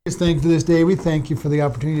Just thank you for this day. We thank you for the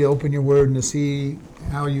opportunity to open your word and to see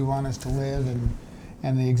how you want us to live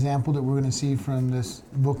and the example that we're going to see from this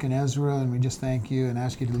book in Ezra. And we just thank you and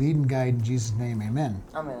ask you to lead and guide in Jesus' name. Amen.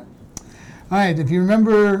 Amen. All right. If you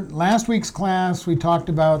remember last week's class, we talked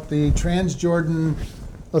about the Transjordan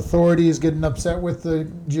authorities getting upset with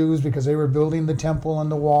the Jews because they were building the temple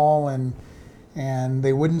and the wall and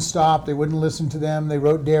they wouldn't stop. They wouldn't listen to them. They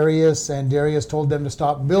wrote Darius, and Darius told them to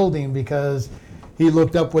stop building because he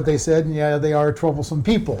looked up what they said, and yeah, they are troublesome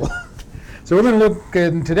people. So we're going to look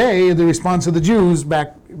at today the response of the Jews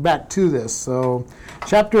back to this. So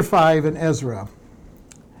chapter 5 in Ezra.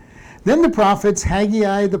 Then the prophets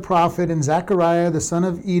Haggai the prophet and Zechariah the son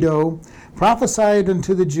of Iddo prophesied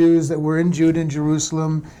unto the Jews that were in Judah and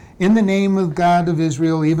Jerusalem in the name of God of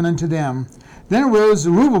Israel, even unto them. Then arose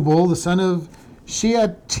Zerubbabel the son of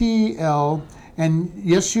Shealtiel and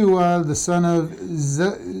Yeshua the son of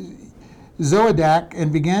Zoadak,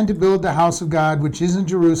 and began to build the house of God which is in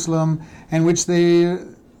Jerusalem, and which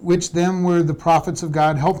them were the prophets of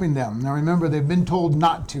God helping them. Now remember, they've been told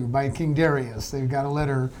not to by King Darius. They've got a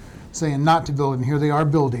letter saying not to build, and here they are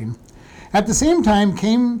building. At the same time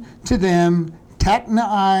came to them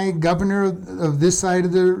Tatnai, governor of this side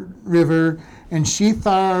of the river, and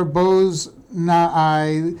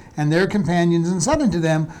Shethar-boznai and their companions, and said unto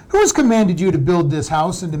them, Who has commanded you to build this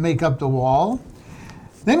house and to make up the wall?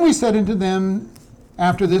 Then we said unto them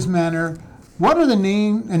after this manner, what are the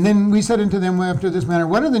names of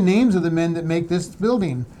the men that make this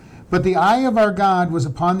building? But the eye of our God was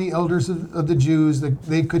upon the elders of the Jews, that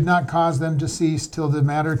they could not cause them to cease till the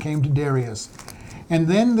matter came to Darius. And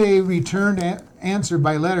then they returned answer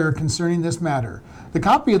by letter concerning this matter. The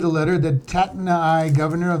copy of the letter that Tatnai,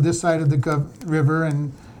 governor of this side of the river,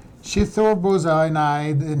 and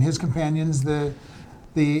Shethar-boznai and his companions, the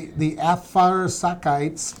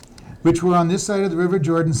Apharsachites, which were on this side of the river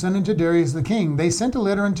Jordan, sent unto Darius the king. They sent a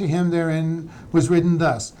letter unto him, therein was written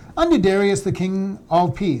thus, Unto Darius the king,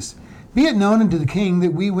 all peace. Be it known unto the king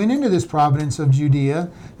that we went into this province of Judea,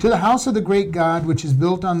 to the house of the great God, which is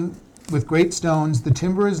built with great stones. The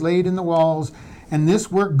timber is laid in the walls, and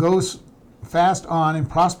this work goes fast on, and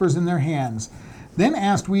prospers in their hands. Then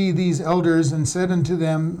asked we these elders, and said unto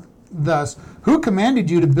them thus, Who commanded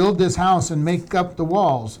you to build this house and make up the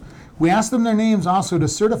walls? We asked them their names also to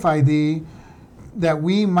certify thee, that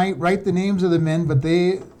we might write the names of the men, but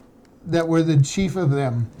they that were the chief of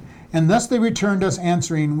them. And thus they returned us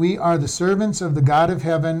answering, We are the servants of the God of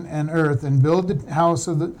heaven and earth, and build the house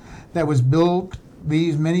that was built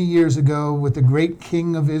these many years ago, with the great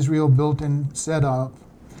king of Israel built and set up.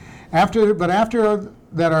 After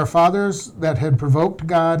that our fathers that had provoked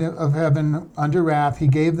God of heaven unto wrath, he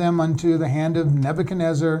gave them unto the hand of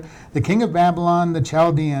Nebuchadnezzar, the king of Babylon, the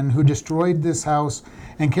Chaldean, who destroyed this house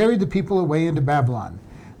and carried the people away into Babylon.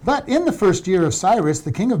 But in the first year of Cyrus,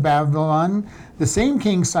 the king of Babylon, the same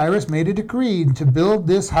king Cyrus made a decree to build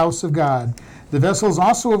this house of God. The vessels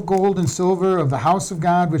also of gold and silver of the house of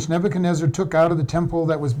God, which Nebuchadnezzar took out of the temple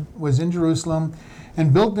that was in Jerusalem,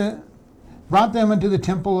 and brought them into the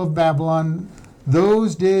temple of Babylon.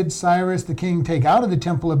 Those did Cyrus the king take out of the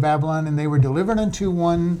temple of Babylon, and they were delivered unto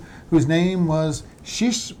one whose name was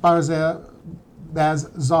Sheshbazzar,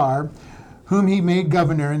 whom he made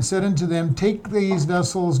governor, and said unto them, Take these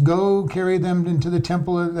vessels, go carry them into the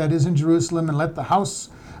temple that is in Jerusalem, and let the house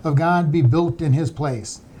of God be built in his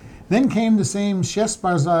place. Then came the same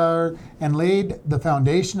Sheshbazzar and laid the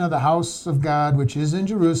foundation of the house of God, which is in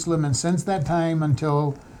Jerusalem, and since that time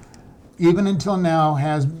even until now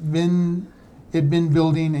has been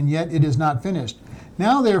building, and yet it is not finished.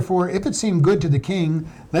 Now therefore, if it seem good to the king,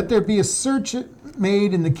 let there be a search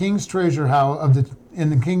made in the king's treasure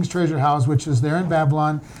house which is there in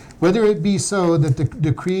Babylon, whether it be so that the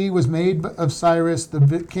decree was made of Cyrus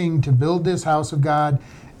the king to build this house of God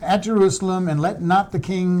at Jerusalem, and let the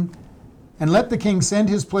king send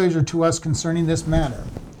his pleasure to us concerning this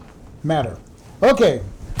matter. Okay,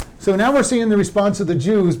 so now we're seeing the response of the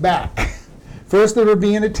Jews back. First, they were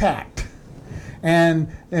being attacked. And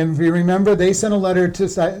if you remember, they sent a letter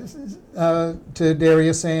to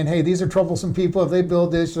Darius saying, hey, these are troublesome people. If they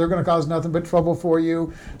build this, they're going to cause nothing but trouble for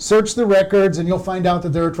you. Search the records, and you'll find out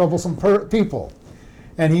that there are troublesome people.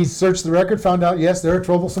 And he searched the record, found out, yes, there are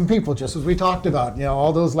troublesome people, just as we talked about.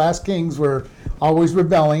 All those last kings were always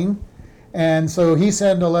rebelling. And so he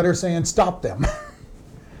sent a letter saying, stop them.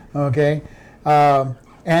 Okay?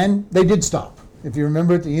 And they did stop. If you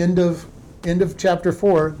remember at the end of chapter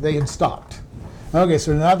 4, they had stopped. Okay,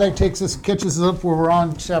 so now that catches us up where we're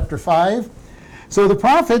on chapter 5. So the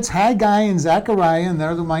prophets, Haggai and Zechariah, and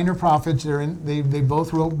they're the minor prophets. They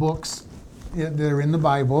both wrote books that are in the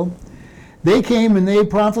Bible. They came and they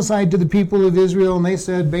prophesied to the people of Israel, and they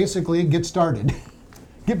said, basically, get started.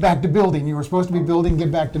 Get back to building. You were supposed to be building,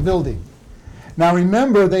 get back to building. Now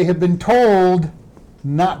remember, they had been told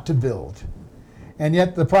not to build. And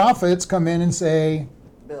yet the prophets come in and say,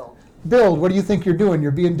 build. What do you think you're doing?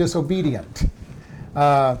 You're being disobedient.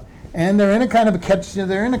 And they're in a kind of a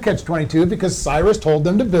catch-22 because Cyrus told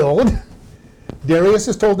them to build. Darius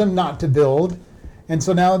has told them not to build. And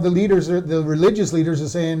so now the religious leaders are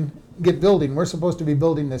saying, get building. We're supposed to be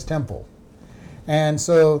building this temple. And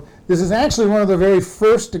so this is actually one of the very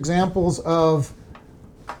first examples of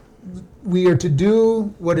we are to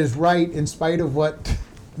do what is right in spite of what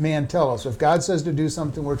man tells us. If God says to do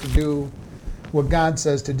something, we're to do what God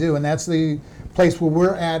says to do. And that's the place where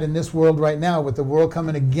we're at in this world right now, with the world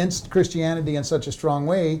coming against Christianity in such a strong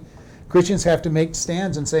way. Christians have to make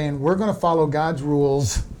stands and saying, we're going to follow God's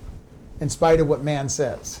rules in spite of what man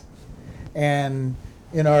says. And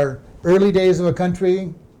in our early days of our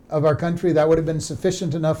country, that would have been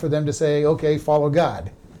sufficient enough for them to say, okay, follow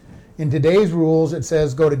God. In today's rules, it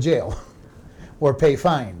says go to jail or pay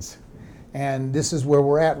fines. And this is where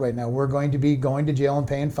we're at right now. We're going to be going to jail and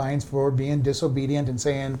paying fines for being disobedient and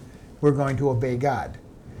saying we're going to obey God.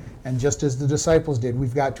 And just as the disciples did,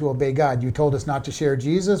 we've got to obey God. You told us not to share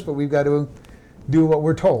Jesus, but we've got to do what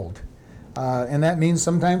we're told. And that means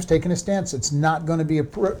sometimes taking a stance. It's not going to be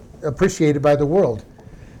appreciated by the world.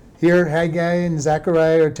 Here, Haggai and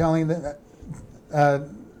Zechariah are telling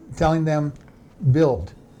them,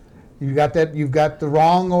 build. You've got the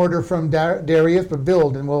wrong order from Darius, but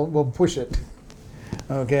build, and we'll push it.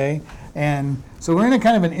 Okay, and so we're in a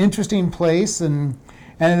kind of an interesting place, and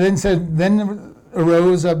then said, then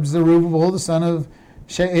arose up Zerubbabel the son of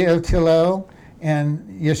Shealtiel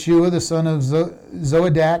and Yeshua the son of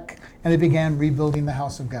Zoadak, and they began rebuilding the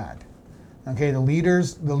house of God. Okay, the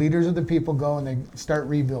leaders of the people go and they start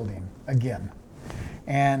rebuilding again.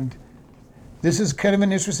 And this is kind of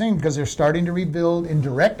an interesting because they're starting to rebuild in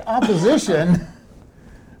direct opposition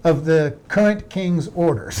of the current king's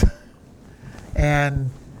orders. And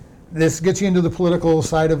this gets you into the political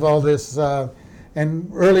side of all this.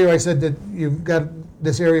 And earlier I said that you've got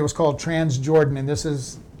this area was called Transjordan, and this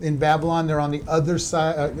is in Babylon. They're on the other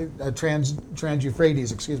side,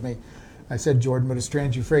 Trans-Euphrates, excuse me. I said Jordan, but it's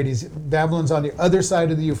Trans-Euphrates. Babylon's on the other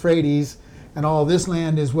side of the Euphrates, and all this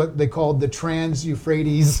land is what they called the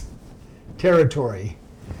Trans-Euphrates territory.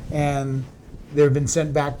 And they've been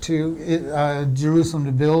sent back to Jerusalem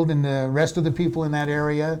to build, and the rest of the people in that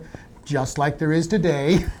area, just like there is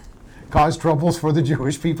today, caused troubles for the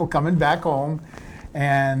Jewish people coming back home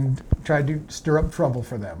and tried to stir up trouble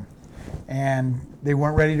for them. And they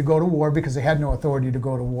weren't ready to go to war because they had no authority to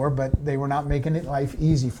go to war, but they were not making it life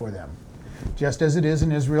easy for them. Just as it is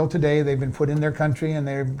in Israel today, they've been put in their country and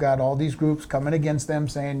they've got all these groups coming against them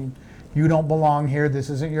saying, you don't belong here, this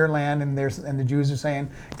isn't your land, and the Jews are saying,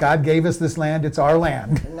 God gave us this land, it's our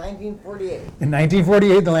land. In 1948. In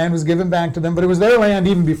 1948, the land was given back to them, but it was their land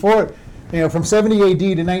even before, from 70 AD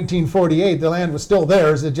to 1948, the land was still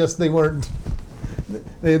theirs, it just they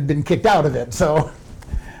had been kicked out of it, so.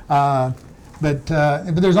 But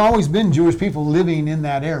there's always been Jewish people living in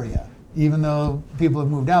that area. Even though people have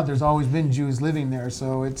moved out, there's always been Jews living there.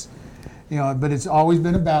 So it's, but it's always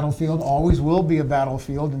been a battlefield, always will be a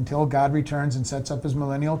battlefield until God returns and sets up his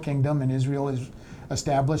millennial kingdom and Israel is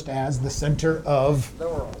established as the center of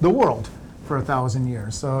the world for 1,000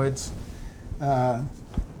 years. So it's, up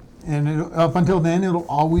until then, it'll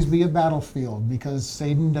always be a battlefield because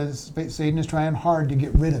Satan is trying hard to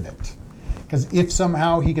get rid of it. Because if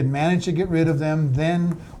somehow he could manage to get rid of them,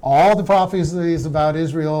 then all the prophecies about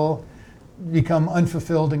Israel become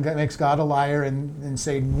unfulfilled and makes God a liar, and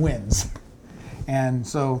Satan wins. And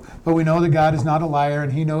so, but we know that God is not a liar,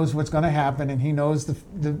 and he knows what's going to happen, and he knows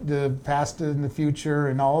the past and the future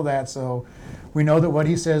and all of that. So we know that what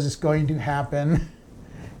he says is going to happen,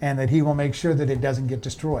 and that he will make sure that it doesn't get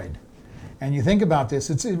destroyed. And you think about this,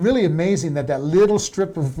 it's really amazing that little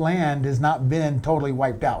strip of land has not been totally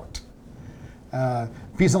wiped out.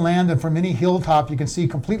 Piece of land that from any hilltop you can see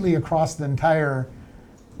completely across the entire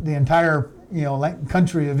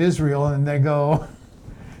country of Israel, and they go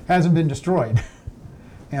hasn't been destroyed.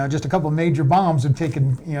 Just a couple of major bombs have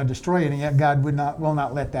destroy it, and yet God will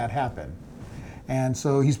not let that happen. And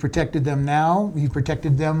so he's protected them now. He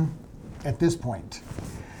protected them at this point.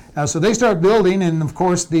 So they start building, and of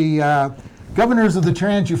course the governors of the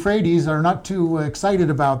Trans-Euphrates are not too excited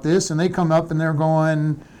about this, and they come up and they're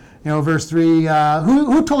going, verse 3,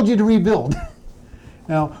 who told you to rebuild?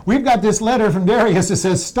 Now, we've got this letter from Darius that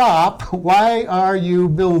says, stop, why are you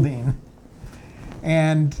building?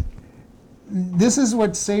 And this is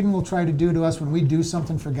what Satan will try to do to us when we do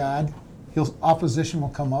something for God. opposition will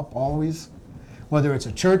come up always. Whether it's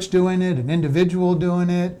a church doing it, an individual doing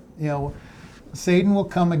it, Satan will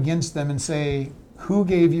come against them and say, who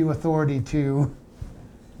gave you authority to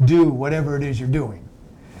do whatever it is you're doing?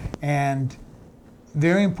 And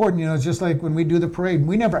very important, it's just like when we do the parade,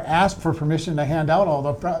 we never ask for permission to hand out all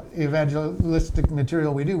the evangelistic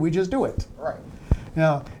material we do. We just do it. Right.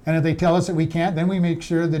 And if they tell us that we can't, then we make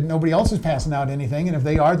sure that nobody else is passing out anything. And if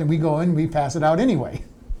they are, then we go in and we pass it out anyway.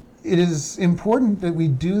 It is important that we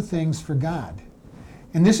do things for God.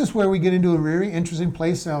 And this is where we get into a very interesting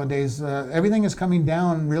place nowadays. Everything is coming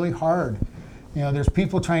down really hard. There's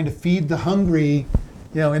people trying to feed the hungry,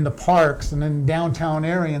 in the parks and in downtown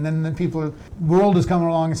area. And then the world is coming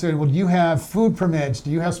along and saying, well, do you have food permits?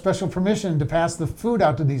 Do you have special permission to pass the food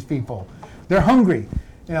out to these people? They're hungry.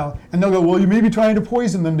 And they'll go, well, you may be trying to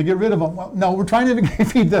poison them to get rid of them. Well, no, we're trying to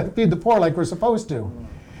feed the poor like we're supposed to.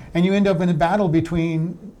 And you end up in a battle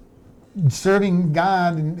between serving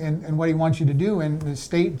God and what he wants you to do, and the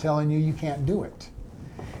state telling you can't do it.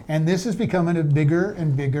 And this is becoming a bigger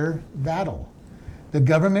and bigger battle. The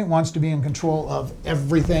government wants to be in control of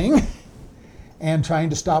everything and trying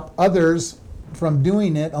to stop others from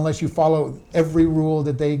doing it unless you follow every rule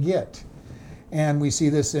that they get. And we see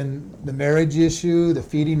this in the marriage issue, the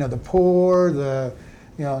feeding of the poor,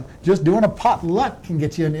 just doing a potluck can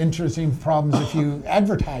get you in interesting problems if you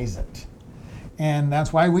advertise it. And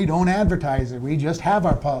that's why we don't advertise it. We just have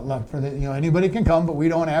our potluck for anybody can come, but we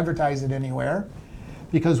don't advertise it anywhere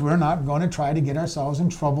because we're not going to try to get ourselves in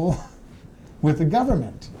trouble with the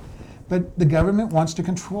government. But the government wants to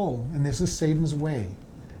control, and this is Satan's way.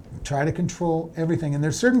 Try to control everything. And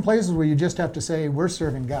there's certain places where you just have to say, we're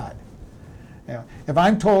serving God. If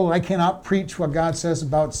I'm told I cannot preach what God says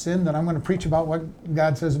about sin, then I'm going to preach about what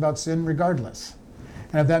God says about sin regardless.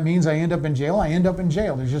 And if that means I end up in jail, I end up in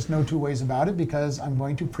jail. There's just no two ways about it because I'm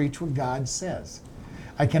going to preach what God says.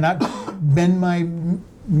 I cannot bend my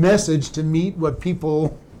message to meet what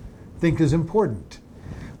people think is important.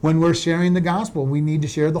 When we're sharing the gospel, we need to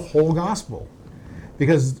share the whole gospel.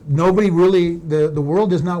 Because nobody really, the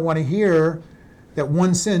world does not want to hear that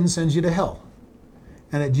one sin sends you to hell.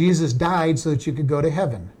 And that Jesus died so that you could go to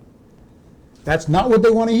heaven. That's not what they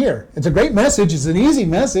want to hear. It's a great message. It's an easy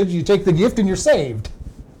message. You take the gift and you're saved.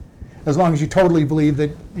 As long as you totally believe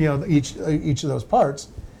that, each of those parts.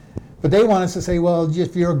 But they want us to say, well,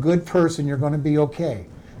 if you're a good person, you're going to be okay.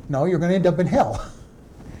 No, you're going to end up in hell.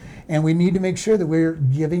 And we need to make sure that we're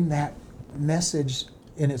giving that message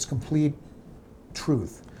in its complete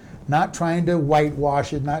truth. Not trying to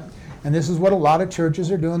whitewash it. And this is what a lot of churches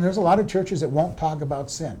are doing. There's a lot of churches that won't talk about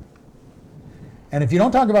sin. And if you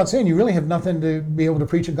don't talk about sin, you really have nothing to be able to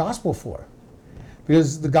preach a gospel for.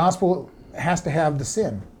 Because the gospel has to have the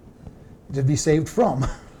sin to be saved from.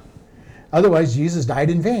 Otherwise, Jesus died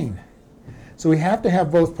in vain. So we have to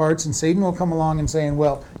have both parts, and Satan will come along and saying,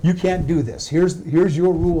 well, you can't do this. Here's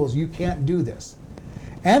your rules. You can't do this.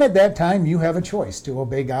 And at that time, you have a choice to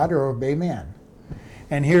obey God or obey man.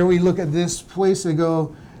 And here we look at this place and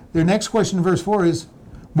go, their next question in verse 4 is,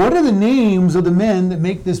 what are the names of the men that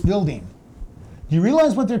make this building? Do you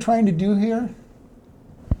realize what they're trying to do here?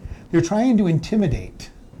 They're trying to intimidate.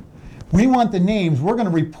 We want the names. We're going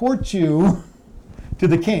to report you to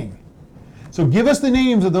the king. So give us the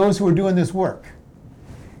names of those who are doing this work.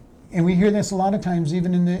 And we hear this a lot of times,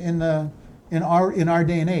 even in our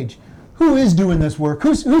day and age. Who is doing this work?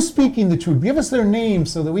 Who's speaking the truth? Give us their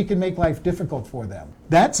names so that we can make life difficult for them.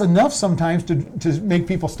 That's enough sometimes to make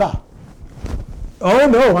people stop. Oh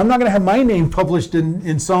no, I'm not going to have my name published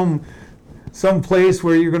in some place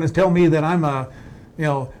where you're going to tell me that I'm a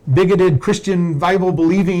bigoted Christian Bible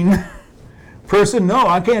believing person. No,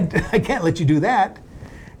 I can't let you do that.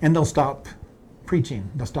 And they'll stop preaching.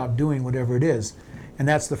 They'll stop doing whatever it is. And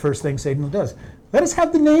that's the first thing Satan does. Let us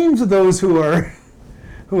have the names of those who are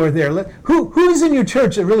there. Who's in your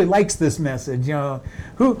church that really likes this message?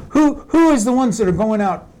 Who is the ones that are going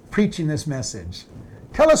out preaching this message?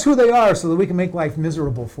 Tell us who they are so that we can make life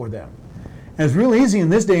miserable for them. And it's real easy in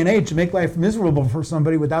this day and age to make life miserable for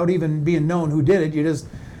somebody without even being known who did it. You just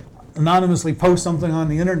anonymously post something on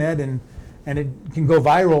the internet and it can go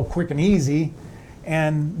viral quick and easy.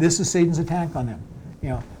 And this is Satan's attack on them.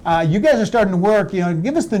 You guys are starting to work.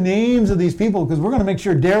 Give us the names of these people because we're going to make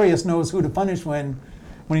sure Darius knows who to punish when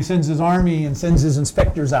he sends his army and sends his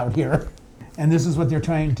inspectors out here. And this is what they're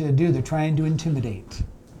trying to do. They're trying to intimidate.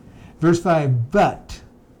 Verse 5, but,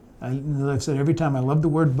 I've said every time I love the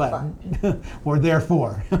word but, or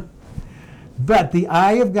therefore. But the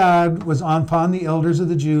eye of God was upon the elders of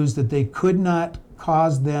the Jews that they could not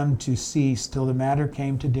cause them to cease till the matter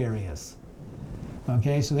came to Darius.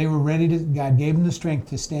 Okay, so they were ready to, God gave them the strength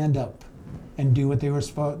to stand up and do what they were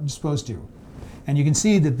supposed to. And you can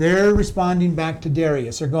see that they're responding back to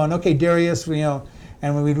Darius. They're going, okay, Darius,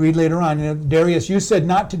 and when we read later on, Darius, you said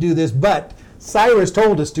not to do this, but Cyrus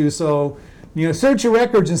told us to, so search your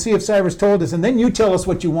records and see if Cyrus told us, and then you tell us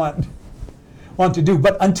what you want to do.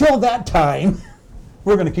 But until that time,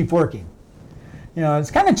 we're going to keep working.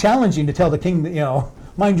 It's kind of challenging to tell the king that,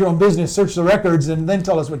 mind your own business, search the records, and then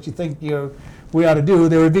tell us what you think we ought to do.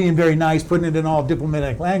 They were being very nice, putting it in all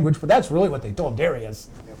diplomatic language, but that's really what they told Darius.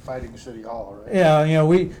 Fighting City Hall, right? Yeah,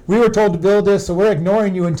 we were told to build this, so we're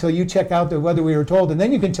ignoring you until you check out whether we were told, and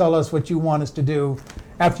then you can tell us what you want us to do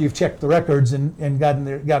after you've checked the records and gotten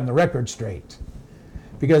the record straight.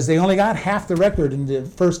 Because they only got half the record in the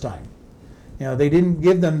first time. They didn't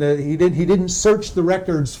give them he didn't search the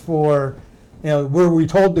records for, where we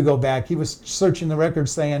told to go back. He was searching the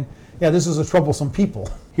records saying, yeah, this is a troublesome people.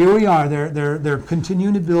 Here we are, they're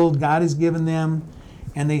continuing to build, God has given them,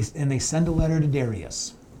 and they send a letter to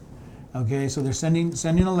Darius. Okay, so they're sending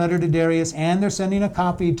a letter to Darius, and they're sending a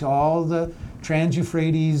copy to all the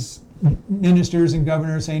Trans-Euphrates ministers and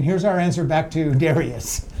governors saying, here's our answer back to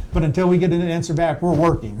Darius. But until we get an answer back, we're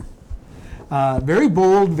working. Very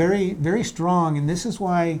bold, very, very strong, and this is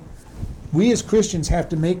why we as Christians have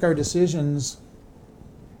to make our decisions,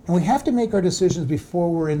 and we have to make our decisions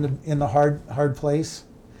before we're in the hard place.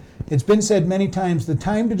 It's been said many times, the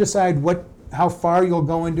time to decide how far you'll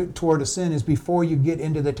go toward a sin is before you get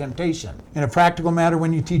into the temptation. In a practical matter,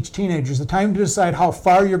 when you teach teenagers, the time to decide how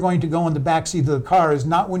far you're going to go in the backseat of the car is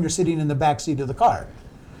not when you're sitting in the backseat of the car.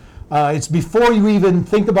 It's before you even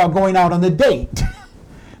think about going out on the date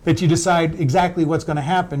that you decide exactly what's going to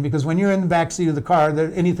happen, because when you're in the backseat of the car,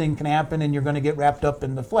 anything can happen and you're going to get wrapped up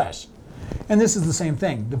in the flesh. And this is the same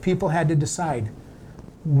thing. The people had to decide,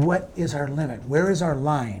 what is our limit? Where is our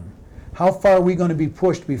line? How far are we going to be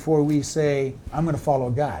pushed before we say, I'm going to follow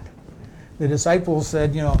God? The disciples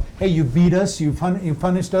said, hey, you beat us, you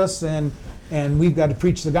punished us, and we've got to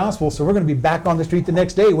preach the gospel, so we're going to be back on the street the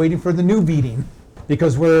next day waiting for the new beating,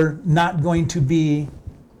 because we're not going to be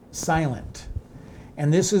silent.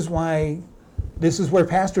 And this is where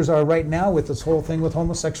pastors are right now with this whole thing with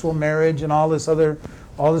homosexual marriage and all this other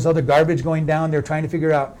garbage going down. They're trying to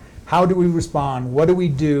figure out, how do we respond? What do we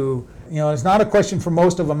do? It's not a question for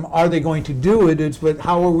most of them, are they going to do it? But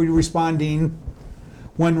how are we responding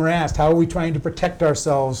when we're asked? How are we trying to protect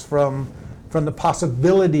ourselves from the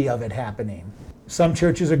possibility of it happening? Some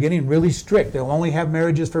churches are getting really strict. They'll only have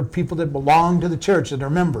marriages for people that belong to the church, that are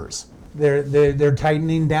members. They're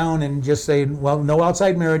tightening down and just saying, well, no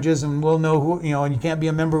outside marriages, and we'll know who, and you can't be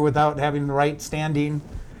a member without having the right standing.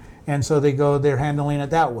 And so they're handling it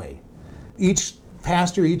that way. Each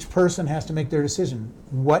pastor, each person has to make their decision.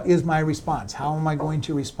 What is my response? How am I going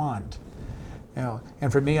to respond?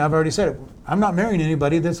 And for me, I've already said it. I'm not marrying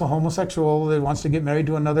anybody that's a homosexual that wants to get married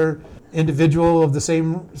to another individual of the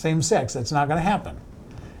same sex. That's not going to happen.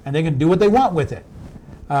 And they can do what they want with it.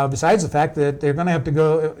 Besides the fact that they're going to have to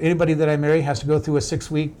go, anybody that I marry has to go through a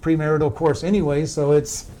 6-week premarital course anyway, so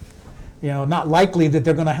it's not likely that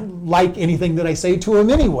they're going to like anything that I say to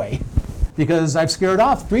them anyway. Because I've scared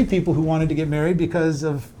off 3 people who wanted to get married because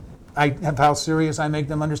of how serious I make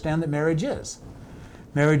them understand that marriage is.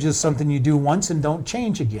 Marriage is something you do once and don't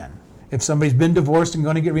change again. If somebody's been divorced and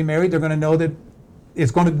going to get remarried, they're going to know that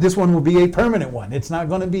this one will be a permanent one. It's not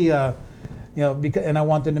going to be and I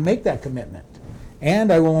want them to make that commitment.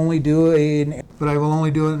 And I will only do an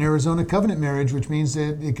Arizona covenant marriage, which means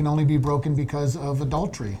that it can only be broken because of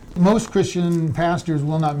adultery. Most Christian pastors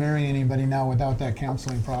will not marry anybody now without that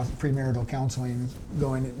counseling process, premarital counseling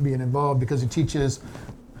being involved, because it teaches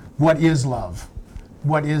what is love,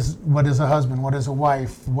 what is a husband, what is a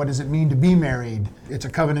wife, what does it mean to be married. It's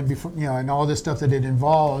a covenant before, and all this stuff that it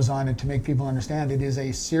involves on it to make people understand it is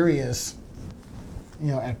a serious,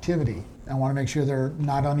 activity. I want to make sure they're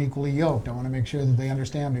not unequally yoked. I want to make sure that they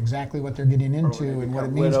understand exactly what they're getting into and what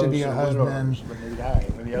it means to be a husband. When they die,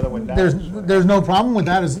 when the other one dies. There's no problem with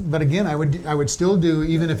that, but again, I would still do,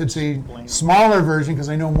 even if it's a smaller version, because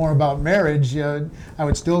I know more about marriage. I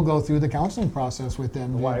would still go through the counseling process with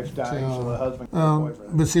them. The wife dies, so the husband can the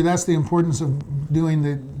boyfriend. But see, that's the importance of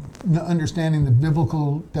doing understanding the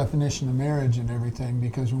biblical definition of marriage and everything,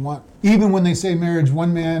 because even when they say marriage,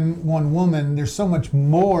 one man, one woman, there's so much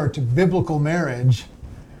more to biblical marriage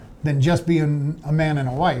than just being a man and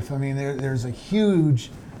a wife. I mean, there's a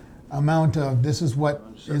huge amount of this is what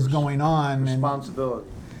is going on, responsibility,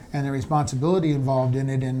 and the responsibility involved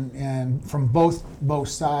in it, and from both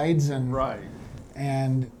sides, and right,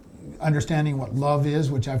 and understanding what love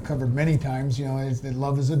is, which I've covered many times. Is that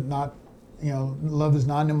love is not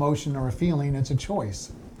an emotion or a feeling; it's a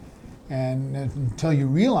choice. And until you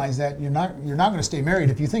realize that, you're not going to stay married.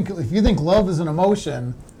 If you think love is an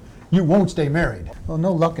emotion, you won't stay married. Well,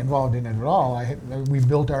 no luck involved in it at all. We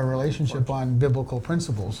built our relationship on biblical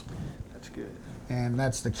principles. That's good. And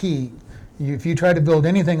that's the key. If you try to build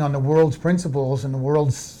anything on the world's principles and the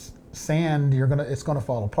world's sand, it's gonna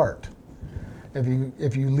fall apart.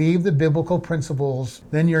 If you leave the biblical principles,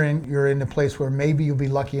 then you're in a place where maybe you'll be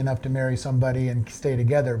lucky enough to marry somebody and stay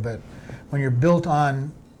together. But when you're built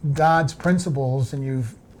on God's principles and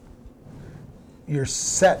you're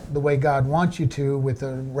set the way God wants you to, with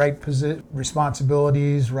the right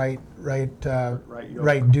responsibilities, right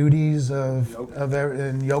duties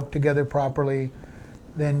and yoked together properly,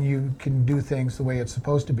 then you can do things the way it's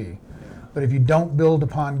supposed to be. Yeah. But if you don't build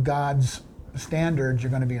upon God's standards, you're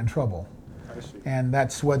going to be in trouble. I see. And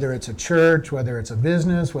that's whether it's a church, whether it's a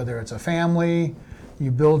business, whether it's a family.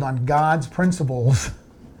 You build on God's principles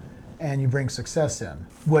and you bring success in.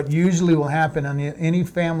 What usually will happen in any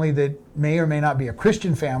family that may or may not be a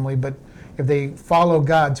Christian family, but if they follow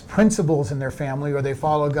God's principles in their family, or they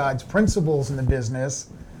follow God's principles in the business,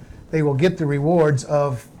 they will get the rewards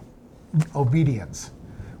of obedience,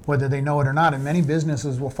 whether they know it or not. And many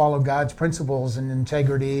businesses will follow God's principles and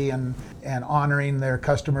integrity and honoring their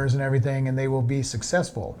customers and everything, and they will be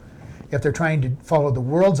successful. If they're trying to follow the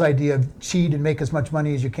world's idea of cheat and make as much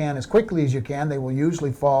money as you can as quickly as you can, they will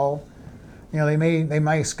usually fall. They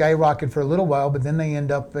might skyrocket for a little while, but then they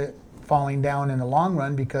end up falling down in the long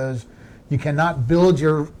run, because you cannot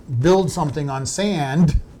build something on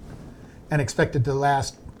sand and expect it to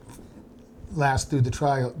last through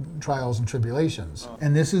the trials and tribulations.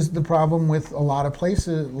 And this is the problem with a lot of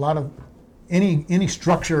places. A lot of any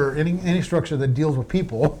structure that deals with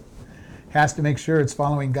people has to make sure it's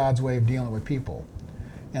following God's way of dealing with people.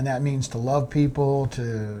 And that means to love people,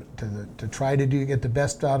 to try to get the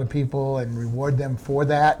best out of people and reward them for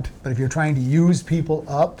that. But if you're trying to use people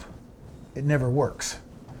up, it never works.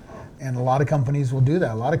 And a lot of companies will do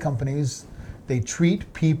that. A lot of companies, they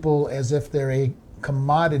treat people as if they're a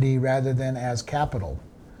commodity rather than as capital.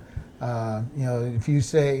 If you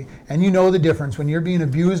say, and the difference, when you're being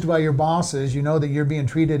abused by your bosses, you know that you're being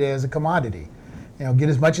treated as a commodity. Get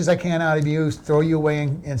as much as I can out of you, throw you away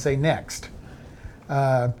and say next.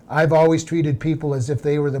 I've always treated people as if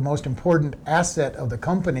they were the most important asset of the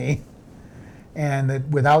company, and that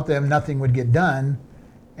without them nothing would get done,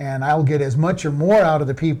 and I'll get as much or more out of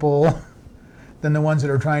the people than the ones that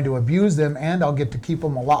are trying to abuse them, and I'll get to keep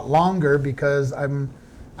them a lot longer because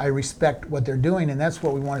I respect what they're doing. And that's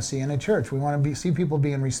what we want to see in a church. We want to see people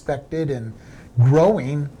being respected and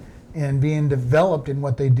growing and being developed in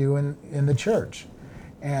what they do in the church.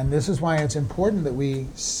 And this is why it's important that we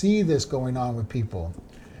see this going on with people.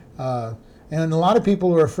 And a lot of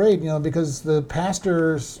people are afraid, because the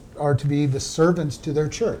pastors are to be the servants to their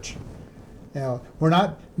church. We're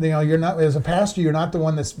not, you're not, as a pastor, you're not the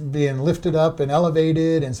one that's being lifted up and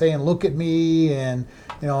elevated and saying, look at me, and,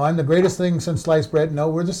 I'm the greatest thing since sliced bread. No,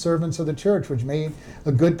 we're the servants of the church, which means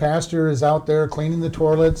a good pastor is out there cleaning the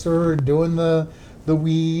toilets or doing the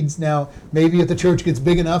weeds. Now, maybe if the church gets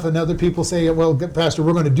big enough and other people say, well, Pastor,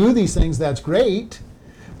 we're going to do these things, that's great.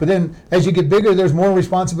 But then as you get bigger, there's more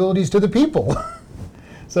responsibilities to the people.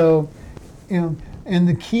 So, and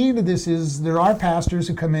the key to this is there are pastors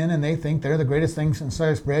who come in and they think they're the greatest thing since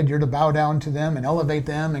sliced bread. You're to bow down to them and elevate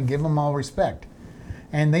them and give them all respect.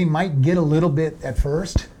 And they might get a little bit at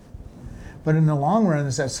first, but in the long run,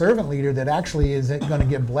 it's that servant leader that actually is going to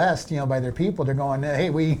get blessed, by their people. They're going, hey,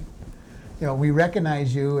 we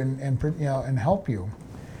recognize you and help you.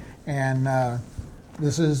 And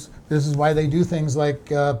this is why they do things like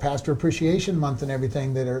Pastor Appreciation Month and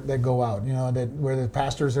everything that go out. Where the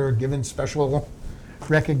pastors are given special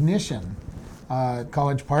recognition. At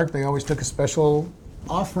College Park, they always took a special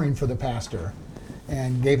offering for the pastor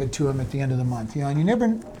and gave it to him at the end of the month. And you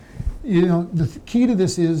never, the key to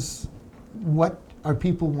this is what are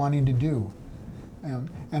people wanting to do.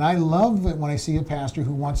 And I love it when I see a pastor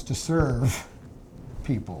who wants to serve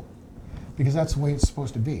people, because that's the way it's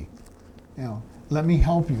supposed to be. Let me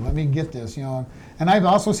help you. Let me get this. And I've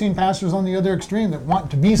also seen pastors on the other extreme that want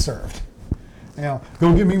to be served.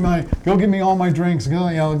 Go give me all my drinks.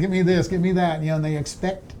 Give me this, give me that. And they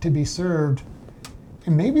expect to be served.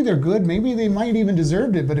 And maybe they're good. Maybe they might even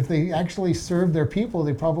deserve it. But if they actually served their people,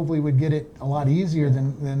 they probably would get it a lot easier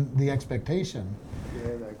than the expectation.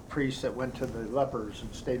 Yeah, the priest that went to the lepers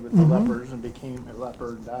and stayed with the lepers and became a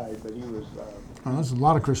leper and died, but he was... there's a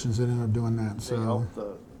lot of Christians that end up doing that. They helped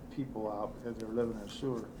the people out because they were living in a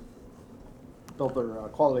sewer. Built their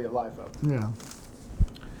quality of life up. Yeah.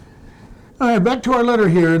 All right, back to our letter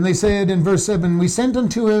here. And they said in verse 7, we sent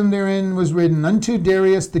unto him, therein was written, unto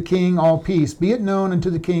Darius the king, all peace. Be it known unto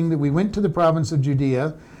the king that we went to the province of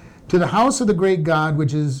Judea, to the house of the great God,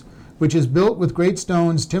 which is built with great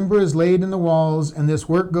stones. Timber is laid in the walls, and this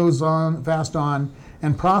work goes on fast on,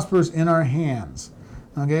 and prospers in our hands.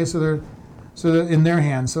 Okay, so they're in their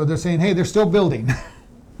hands. So they're saying, hey, they're still building.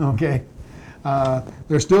 Okay,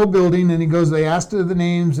 they're still building. And he goes, they asked the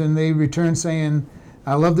names, and they returned saying,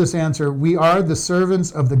 I love this answer. We are the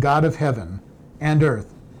servants of the God of heaven and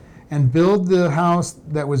earth, and build the house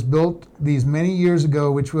that was built these many years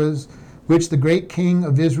ago, which the great king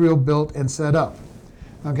of Israel built and set up.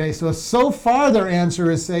 Okay, so far their answer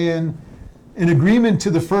is saying, in agreement to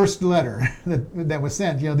the first letter that was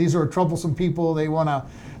sent. These are troublesome people. They want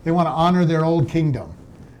to honor their old kingdom.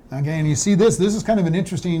 Okay, and you see this is kind of an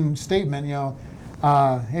interesting statement.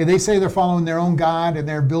 Hey, they say they're following their own God and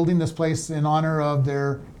they're building this place in honor of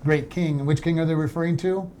their great king. And which king are they referring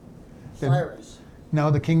to? Cyrus.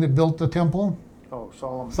 No, the king that built the temple? Oh,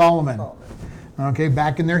 Solomon. Solomon. Okay,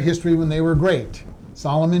 back in their history when they were great.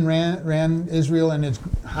 Solomon ran Israel in its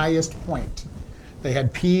highest point. They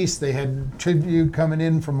had peace. They had tribute coming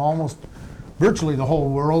in from almost virtually the whole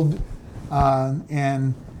world.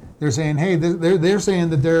 And they're saying, hey, they're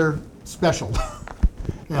saying that they're special.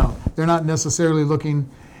 They're not necessarily looking,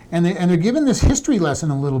 and they're given this history lesson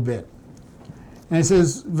a little bit. And it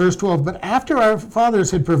says, verse 12, but after our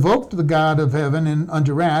fathers had provoked the God of heaven and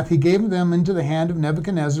unto wrath, he gave them into the hand of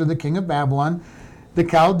Nebuchadnezzar, the king of Babylon, the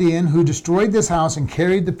Chaldean, who destroyed this house and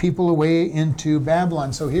carried the people away into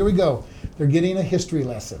Babylon. So here we go. They're getting a history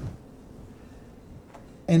lesson.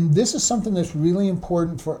 And this is something that's really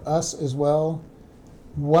important for us as well.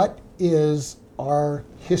 What is our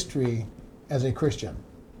history as a Christian?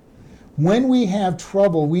 When we have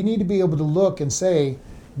trouble, we need to be able to look and say,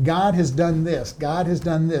 God has done this. God has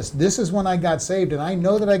done this. This is when I got saved, and I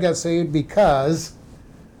know that I got saved because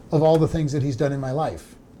of all the things that he's done in my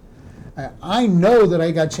life. I know that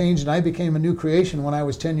I got changed and I became a new creation when I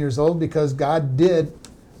was 10 years old because God did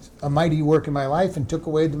a mighty work in my life and took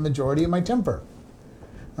away the majority of my temper.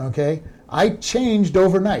 Okay? I changed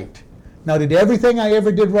overnight. Now, did everything I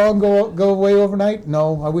ever did wrong go away overnight?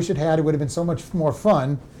 No, I wish it had. It would have been so much more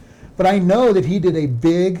fun. But I know that he did a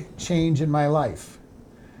big change in my life.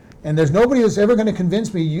 And there's nobody that's ever going to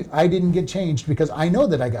convince me I didn't get changed because I know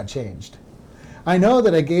that I got changed. I know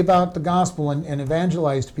that I gave out the gospel and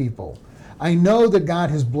evangelized people. I know that God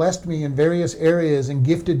has blessed me in various areas and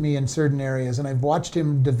gifted me in certain areas, and I've watched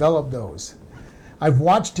him develop those. I've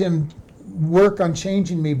watched him work on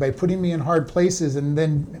changing me by putting me in hard places and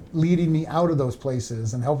then leading me out of those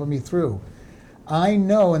places and helping me through. I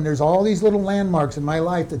know, and there's all these little landmarks in my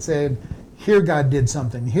life that said, here God did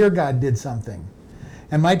something, here God did something.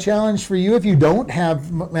 And my challenge for you, if you don't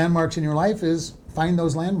have landmarks in your life, is find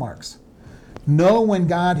those landmarks. Know when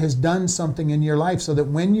God has done something in your life so that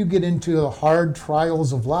when you get into the hard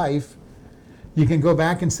trials of life, you can go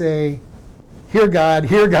back and say, here God,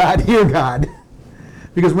 here God, here God.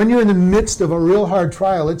 Because when you're in the midst of a real hard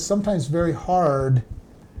trial, it's sometimes very hard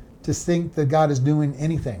to think that God is doing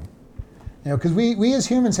anything. Because we as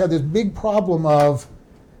humans have this big problem of,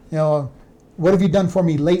 what have you done for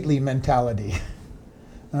me lately mentality.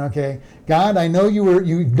 Okay, God, I know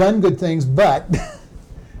you've done good things, but,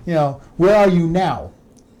 where are you now?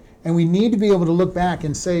 And we need to be able to look back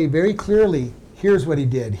and say very clearly, here's what he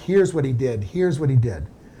did, here's what he did, here's what he did,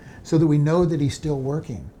 so that we know that he's still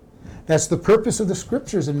working. That's the purpose of the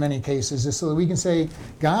scriptures in many cases, is so that we can say,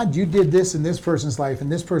 God, you did this in this person's life, in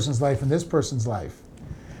this person's life, in this person's life.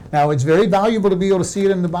 Now, it's very valuable to be able to see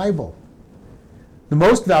it in the Bible. The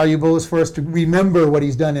most valuable is for us to remember what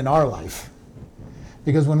he's done in our life.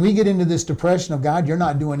 Because when we get into this depression of, God, you're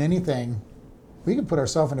not doing anything, we can put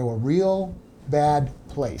ourselves into a real bad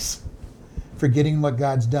place, forgetting what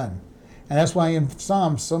God's done. And that's why in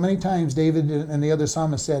Psalms, so many times David and the other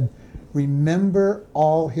psalmists said, remember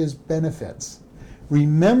all his benefits.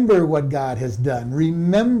 Remember what God has done.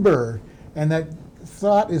 Remember. And that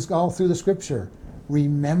thought is all through the scripture.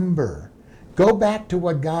 Remember. Go back to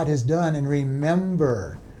what God has done and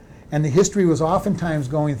remember. And the history was oftentimes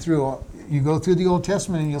going through, you go through the Old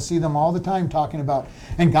Testament and you'll see them all the time talking about,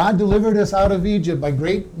 and God delivered us out of Egypt by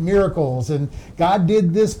great miracles, and God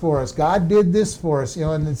did this for us, God did this for us,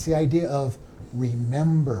 and it's the idea of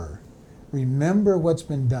remember. Remember what's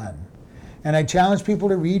been done. And I challenge people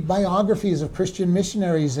to read biographies of Christian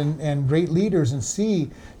missionaries and great leaders and see,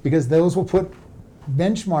 because those will put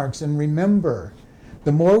benchmarks and remember.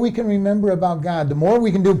 The more we can remember about God, the more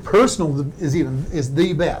we can do personal is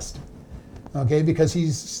the best. Okay,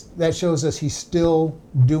 because that shows us he's still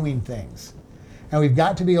doing things. And we've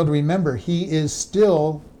got to be able to remember He is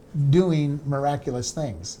still doing miraculous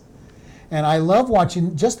things. And I love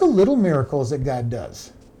watching just the little miracles that God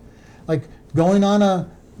does. Like going on a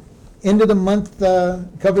end of the month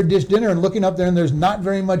covered dish dinner and looking up there and there's not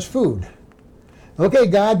very much food. Okay,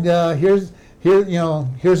 God, here's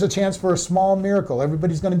a chance for a small miracle.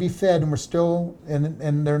 Everybody's going to be fed, and we're still,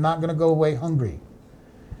 and they're not going to go away hungry.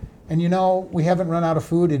 And we haven't run out of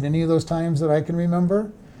food at any of those times that I can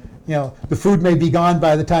remember. The food may be gone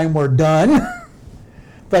by the time we're done,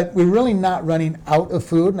 but we're really not running out of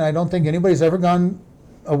food. And I don't think anybody's ever gone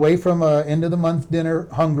away from an end of the month dinner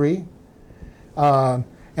hungry.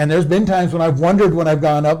 And there's been times when I've wondered when I've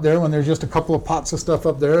gone up there, when there's just a couple of pots of stuff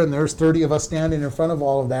up there, and there's 30 of us standing in front of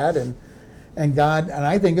all of that, and God, and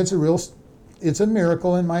I think it's a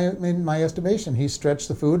miracle in my estimation. He stretched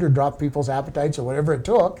the food or dropped people's appetites or whatever it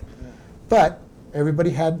took, but everybody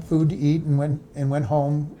had food to eat and went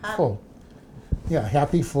home full. Yeah,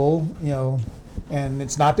 happy, full, and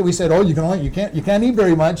it's not that we said, oh, you can't eat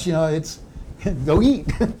very much, it's go eat,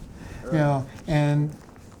 and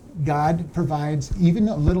God provides even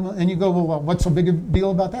a little, and you go, well, what's so big a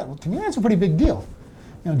deal about that? Well, to me, that's a pretty big deal.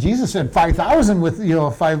 Jesus said 5,000 with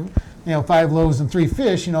five loaves and 3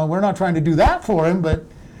 fish. We're not trying to do that for him, but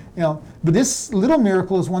this little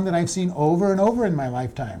miracle is one that I've seen over and over in my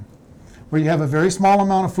lifetime, where you have a very small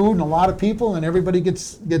amount of food and a lot of people, and everybody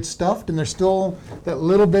gets stuffed, and there's still that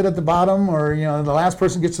little bit at the bottom, or the last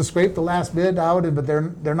person gets to scrape the last bit out, but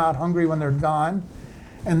they're not hungry when they're gone.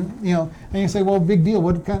 And and you say, well, big deal.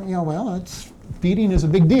 What kind? Well, it's feeding is a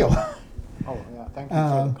big deal. Oh yeah, thank you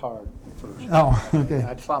for the card first. Oh, okay.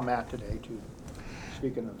 I saw Matt today too.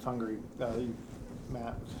 Speaking of hungry,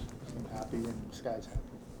 Matt seemed happy and Sky's happy.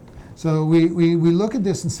 So we look at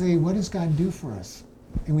this and say, what does God do for us?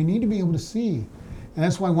 And we need to be able to see. And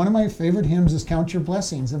that's why one of my favorite hymns is "Count Your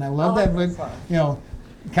Blessings," and I love that.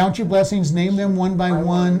 Count your blessings, name them one by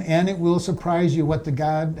one, and it will surprise you what the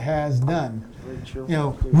God has done.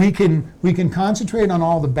 We can concentrate on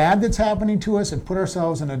all the bad that's happening to us and put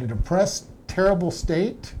ourselves in a depressed, terrible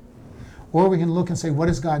state, or we can look and say, what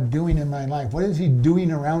is God doing in my life? What is He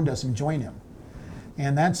doing around us, and join Him?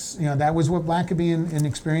 And that's that was what Blackaby in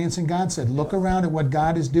Experiencing God said. Look around at what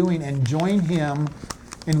God is doing and join Him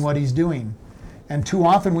in what He's doing. And too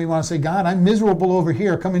often we want to say, God, I'm miserable over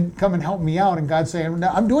here. Come and help me out. And God's saying,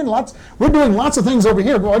 we're doing lots of things over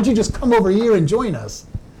here. Why don't you just come over here and join us?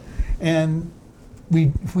 And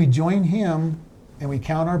if we join Him and we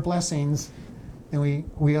count our blessings, then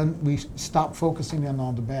we stop focusing on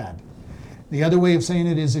all the bad. The other way of saying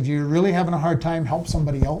it is, if you're really having a hard time, help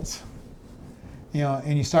somebody else.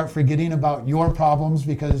 And you start forgetting about your problems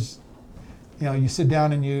because you sit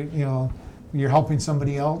down and you're helping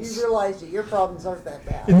somebody else. You realize that your problems aren't that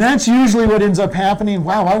bad. And that's usually what ends up happening.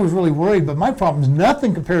 Wow, I was really worried, but my problem's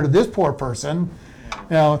nothing compared to this poor person.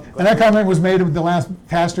 And that comment was made at the last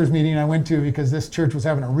pastor's meeting I went to because this church was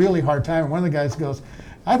having a really hard time. And one of the guys goes,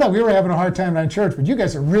 I thought we were having a hard time in church, but you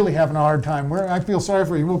guys are really having a hard time. I feel sorry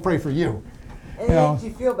for you. We'll pray for you. And it makes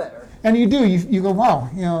you feel better. And you do. You go,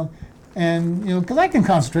 wow, and because I can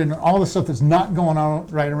concentrate on all the stuff that's not going on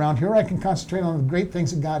right around here. I can concentrate on the great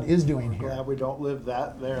things that God is doing here. Glad we don't live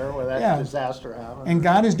there where that disaster happened. And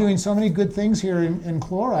God is doing so many good things here in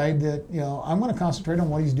Chloride that I'm going to concentrate on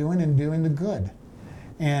what He's doing and doing the good,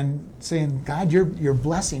 and saying, God, you're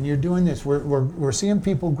blessing. You're doing this. We're seeing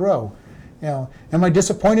people grow. Am I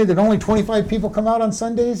disappointed that only 25 people come out on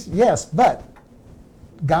Sundays? Yes, but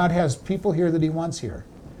God has people here that He wants here.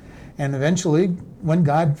 And eventually, when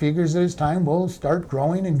God figures that it's time, we'll start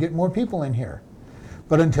growing and get more people in here.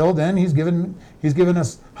 But until then, He's given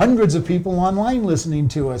us hundreds of people online listening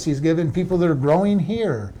to us. He's given people that are growing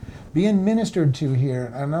here, being ministered to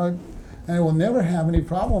here. I will never have any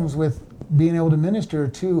problems with being able to minister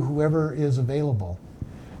to whoever is available,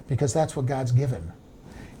 because that's what God's given.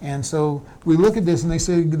 And so we look at this, and they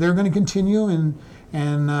say they're going to continue, and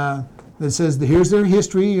that says, here's their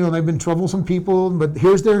history. They've been troublesome people, but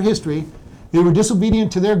here's their history. They were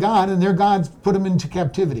disobedient to their God, and their gods put them into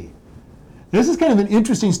captivity. This is kind of an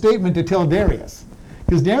interesting statement to tell Darius,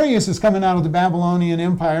 because Darius is coming out of the Babylonian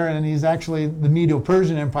Empire, and he's actually the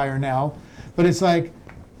Medo-Persian Empire now. But it's like,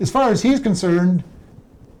 as far as he's concerned,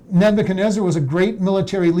 Nebuchadnezzar was a great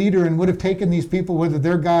military leader and would have taken these people whether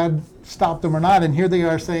their God stopped them or not. And here they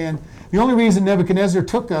are saying, the only reason Nebuchadnezzar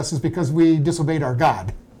took us is because we disobeyed our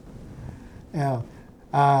God.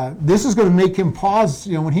 This is going to make him pause.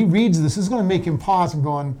 When he reads this is going to make him pause and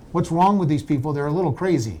going, what's wrong with these people? They're a little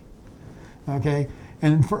crazy. Okay?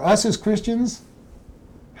 And for us as Christians,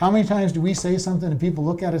 how many times do we say something and people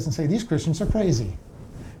look at us and say, these Christians are crazy?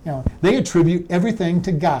 They attribute everything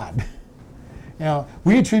to God.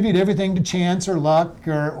 We attribute everything to chance or luck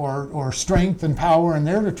or strength and power, and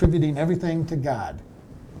they're attributing everything to God.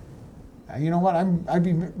 You know what? I'd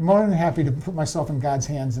be more than happy to put myself in God's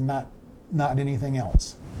hands and not anything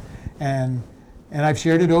else. And I've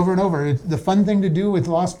shared it over and over. The fun thing to do with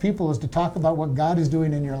lost people is to talk about what God is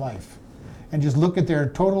doing in your life, and just look at their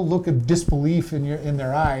total look of disbelief in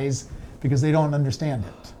their eyes because they don't understand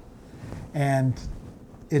it. And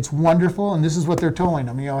it's wonderful, and this is what they're telling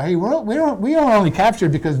them. Hey, we are only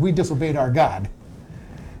captured because we disobeyed our God.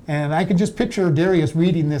 And I can just picture Darius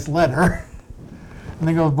reading this letter, and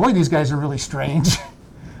they go, boy, these guys are really strange.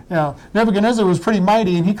 Nebuchadnezzar was pretty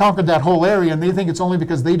mighty, and he conquered that whole area, and they think it's only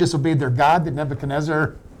because they disobeyed their God that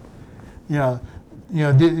Nebuchadnezzar,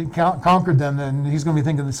 conquered them. And he's going to be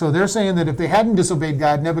thinking, so they're saying that if they hadn't disobeyed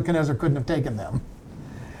God, Nebuchadnezzar couldn't have taken them.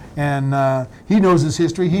 And he knows his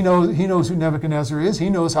history. He knows who Nebuchadnezzar is. He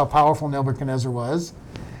knows how powerful Nebuchadnezzar was.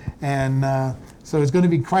 And so it's going to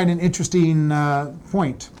be quite an interesting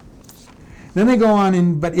point. Then they go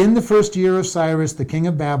on, but in the first year of Cyrus, the king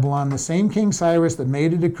of Babylon, the same King Cyrus that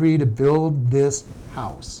made a decree to build this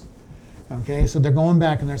house. Okay, so they're going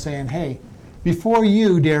back and they're saying, hey, before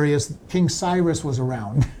you, Darius, King Cyrus was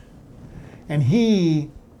around. And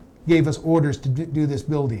he gave us orders to do this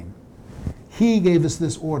building. He gave us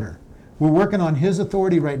this order. We're working on his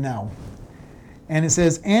authority right now. And it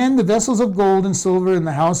says, and the vessels of gold and silver in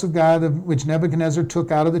the house of God, which Nebuchadnezzar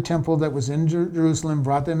took out of the temple that was in Jerusalem,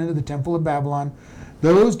 brought them into the temple of Babylon.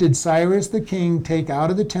 Those did Cyrus the king take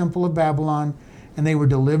out of the temple of Babylon, and they were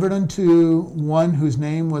delivered unto one whose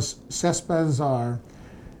name was Sheshbazzar,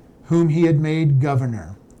 whom he had made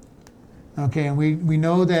governor. Okay, and we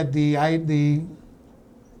know that the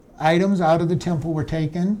items out of the temple were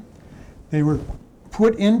taken. They were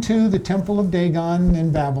put into the temple of Dagon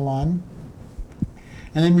in Babylon.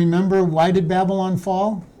 And then remember, why did Babylon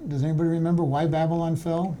fall? Does anybody remember why Babylon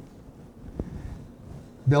fell?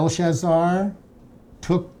 Belshazzar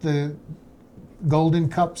took the golden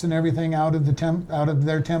cups and everything out of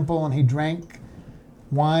their temple, and he drank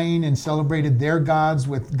wine and celebrated their gods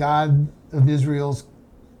with God of Israel's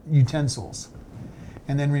utensils.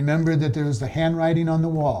 And then remember that there was the handwriting on the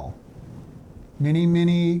wall. Many,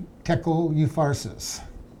 many tekel upharsis.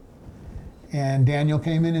 And Daniel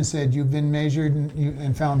came in and said, you've been measured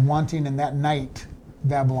and found wanting, and that night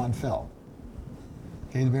Babylon fell.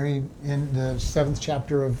 Okay, in the 7th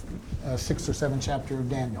chapter of, 6th or 7th chapter of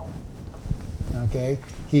Daniel. Okay,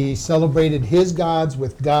 he celebrated his gods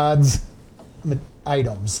with God's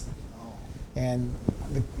items. And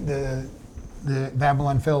the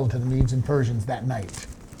Babylon fell to the Medes and Persians that night.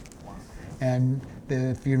 And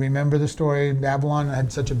if you remember the story, Babylon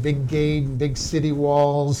had such a big gate, big city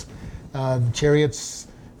walls. Chariots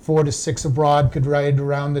 4 to 6 abroad could ride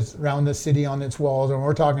around the city on its walls, and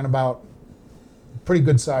we're talking about pretty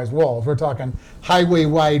good sized walls. We're talking highway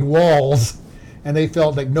wide walls, and they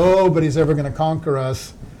felt like nobody's ever going to conquer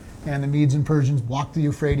us. And the Medes and Persians blocked the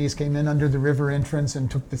Euphrates, came in under the river entrance,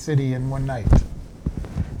 and took the city in one night.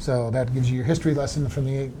 So that gives you your history lesson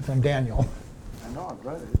from Daniel. I know, I've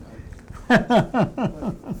read it. I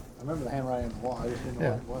remember the handwriting on the wall. I just didn't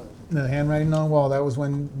know what it was. The handwriting on the wall, that was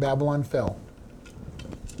when Babylon fell.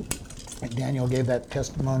 And Daniel gave that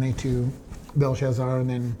testimony to Belshazzar and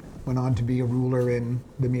then went on to be a ruler in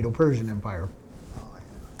the Medo-Persian Empire.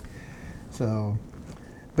 So,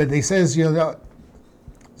 but they says,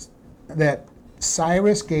 that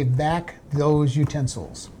Cyrus gave back those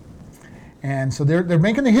utensils. And so they're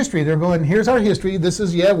making the history. They're going, here's our history. This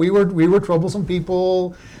is, we were troublesome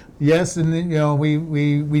people. Yes, and then,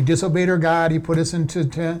 we disobeyed our God. He put us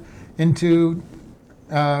into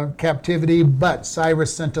captivity, but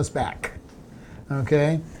Cyrus sent us back,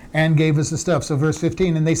 okay, and gave us the stuff. So verse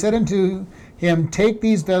 15, and they said unto him, take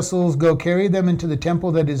these vessels, go carry them into the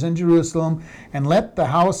temple that is in Jerusalem, and let the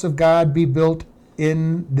house of God be built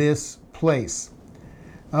in this place.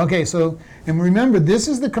 Okay, so, and remember, this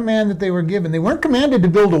is the command that they were given. They weren't commanded to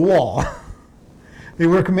build a wall. They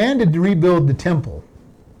were commanded to rebuild the temple.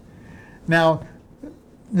 Now,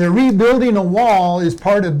 the rebuilding a wall is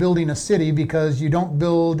part of building a city, because you don't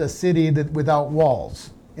build a city without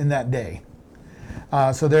walls in that day.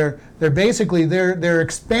 So they're basically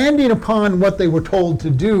expanding upon what they were told to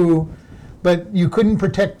do, but you couldn't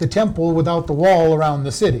protect the temple without the wall around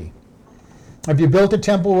the city. If you built a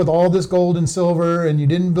temple with all this gold and silver and you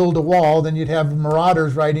didn't build a wall, then you'd have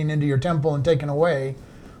marauders riding into your temple and taking away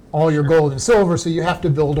all your gold and silver, so you have to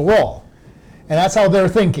build a wall. And that's how they're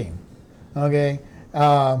thinking. Okay.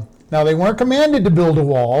 Now, they weren't commanded to build a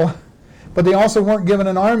wall, but they also weren't given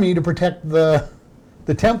an army to protect the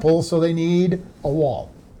temple, so they need a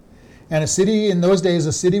wall. And a city in those days,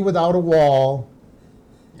 a city without a wall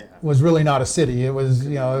Yeah. was really not a city. It was,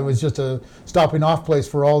 it was just a stopping off place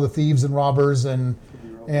for all the thieves and robbers and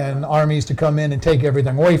armies to come in and take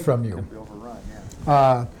everything away from you. Could be overrun,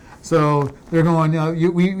 yeah. So they're going.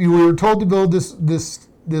 We were told to build this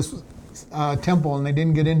temple, and they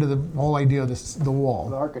didn't get into the whole idea of the The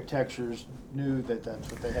wall. architectures knew that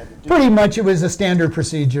that's what they had to do. Pretty much, it was a standard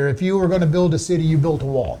procedure. If you were going to build a city, you built a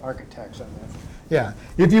wall. Architects, I mean. Yeah.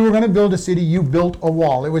 If you were going to build a city, you built a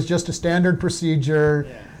wall. It was just a standard procedure.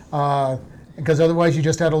 Because otherwise, you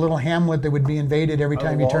just had a little hamlet that would be invaded every Are the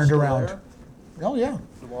time you walls turned still around. there? Oh yeah.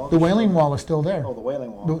 walls The are Wailing still- Wall is still there. Oh, the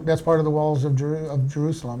Wailing Wall. That's part of the walls of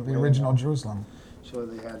Jerusalem, the Wailing original Wall. Jerusalem. So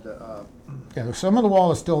they had the, Yeah, some of the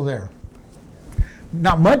wall is still there.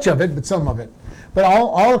 Not much of it, but some of it. But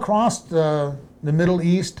all across the Middle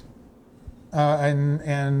East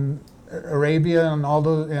and Arabia and all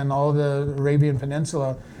the Arabian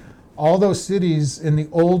Peninsula, all those cities in the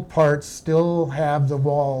old parts still have the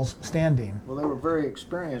walls standing. well, they were very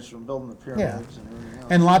experienced in building the pyramids and everything else.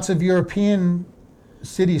 And lots of European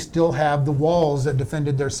cities still have the walls that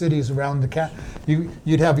defended their cities around the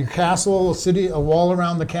you'd have your castle, a wall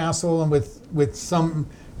around the castle, and with some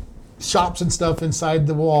shops and stuff inside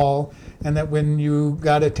the wall, and that when you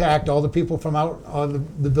got attacked, all the people from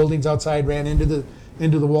the buildings outside ran into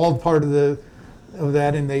the walled part of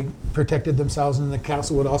that, and they protected themselves. And the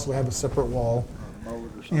castle would also have a separate wall.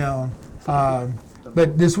 Moat or something.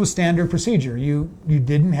 But this was standard procedure. You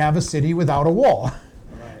didn't have a city without a wall.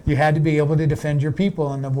 Right. You had to be able to defend your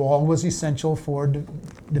people, and the wall was essential for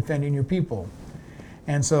defending your people.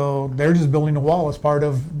 And so they're just building a wall as part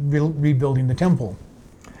of rebuilding the temple.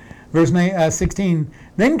 Verse 16,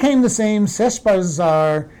 then came the same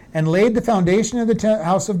Sheshbazzar and laid the foundation of the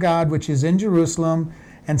house of God, which is in Jerusalem,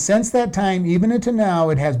 and since that time, even unto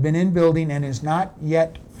now, it has been in building and is not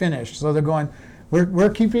yet finished. So they're going,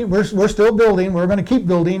 we're still building, we're going to keep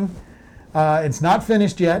building. It's not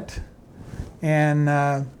finished yet. And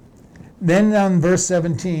then on verse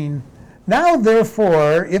 17, now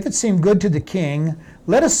therefore, if it seem good to the king,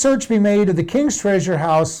 let a search be made of the king's treasure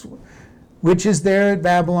house, which is there at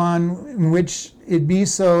Babylon, in which it be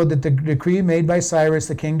so that the decree made by Cyrus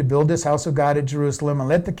the king to build this house of God at Jerusalem, and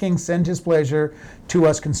let the king send his pleasure to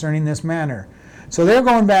us concerning this matter. So they're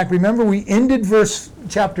going back. Remember, we ended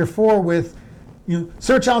chapter 4 with,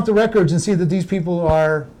 search out the records and see that these people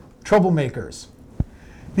are troublemakers.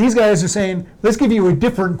 These guys are saying, let's give you a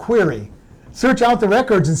different query. Search out the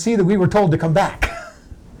records and see that we were told to come back.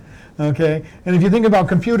 Okay, and if you think about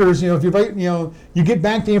computers, if you write, you get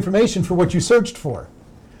back the information for what you searched for.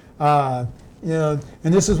 And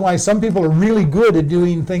this is why some people are really good at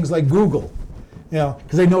doing things like Google, because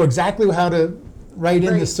they know exactly how to write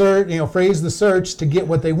in the search, phrase the search to get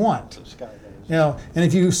what they want. This guy that is- And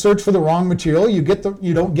if you search for the wrong material, you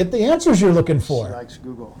don't get the answers you're looking He for. likes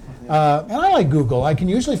Google. And I like Google. I can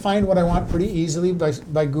usually find what I want pretty easily by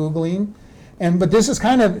Googling. But this is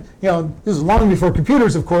kind of, this is long before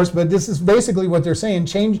computers, of course, but this is basically what they're saying.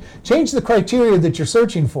 Change the criteria that you're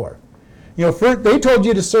searching for. They told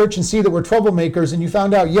you to search and see that we're troublemakers, and you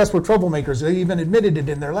found out, yes, we're troublemakers. They even admitted it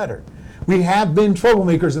in their letter. We have been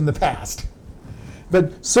troublemakers in the past.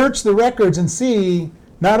 But search the records and see,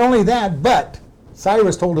 not only that, but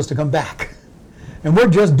Cyrus told us to come back. And we're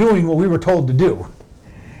just doing what we were told to do.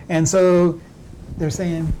 And so they're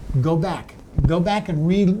saying, go back. Go back and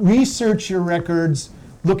research your records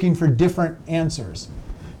looking for different answers.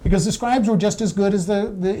 Because the scribes were just as good as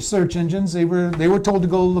the search engines. They were told to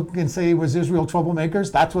go look and say, was Israel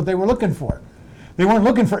troublemakers? That's what they were looking for. They weren't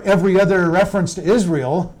looking for every other reference to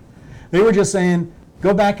Israel. They were just saying,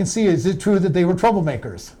 go back and see, is it true that they were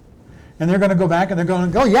troublemakers? And they're going to go back and they're going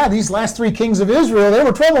to go, yeah, these last 3 kings of Israel, they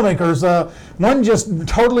were troublemakers. One just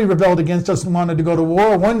totally rebelled against us and wanted to go to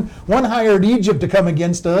war. One hired Egypt to come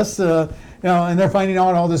against us. And they're finding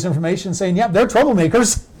out all this information, saying, "Yeah, they're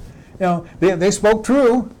troublemakers. They spoke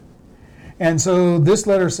true." And so this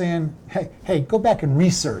letter is saying, "Hey, go back and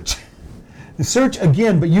research. Search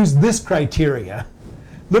again, but use this criteria.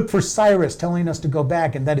 Look for Cyrus telling us to go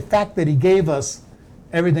back, and that the fact that he gave us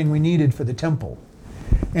everything we needed for the temple."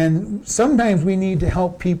 And sometimes we need to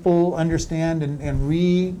help people understand and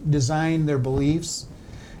redesign their beliefs.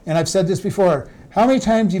 And I've said this before. How many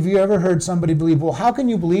times have you ever heard somebody believe, well, how can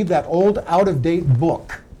you believe that old, out-of-date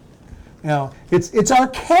book? It's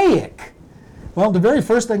archaic. Well, the very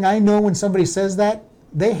first thing I know when somebody says that,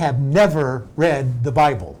 they have never read the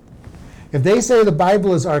Bible. If they say the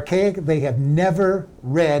Bible is archaic, they have never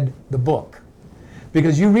read the book.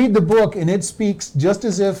 Because you read the book and it speaks just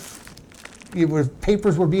as if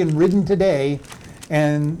papers were being written today,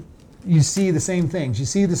 and you see the same things. You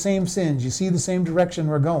see the same sins. You see the same direction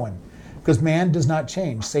we're going. Because man does not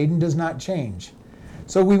change. Satan does not change.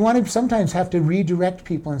 So we want to sometimes have to redirect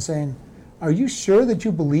people and saying, are you sure that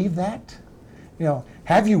you believe that?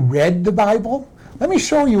 Have you read the Bible? Let me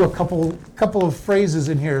show you a couple of phrases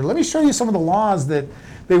in here. Let me show you some of the laws that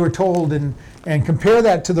they were told and compare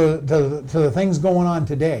that to the things going on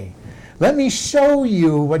today. Let me show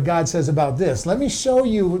you what God says about this. Let me show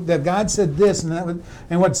you that God said this and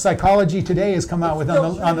what psychology today has come out with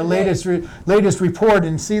on the latest report,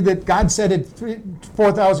 and see that God said it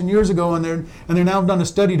 4,000 years ago, and they're now done a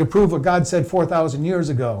study to prove what God said 4,000 years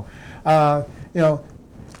ago.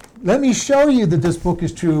 Let me show you that this book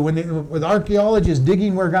is true. With archaeologists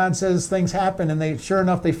digging where God says things happen, and sure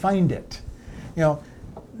enough they find it.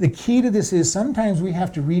 The key to this is sometimes we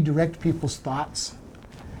have to redirect people's thoughts.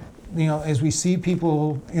 As we see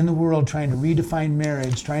people in the world trying to redefine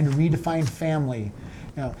marriage, trying to redefine family,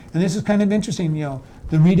 and this is kind of interesting.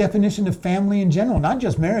 The redefinition of family in general, not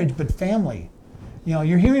just marriage, but family.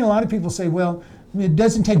 You're hearing a lot of people say, well, it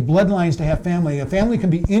doesn't take bloodlines to have family. A family can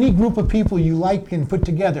be any group of people you like and put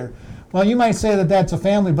together. Well, you might say that that's a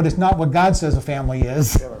family, but it's not what God says a family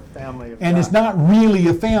is. Family of and God. It's not really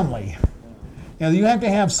a family. You have to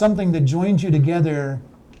have something that joins you together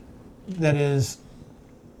that is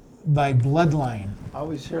by bloodline. I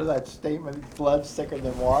always hear that statement, blood's thicker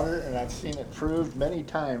than water, and I've seen it proved many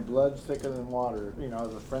times, blood's thicker than water.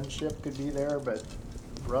 The friendship could be there, but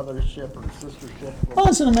brothership or sistership. Well,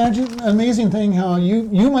 it's an amazing thing how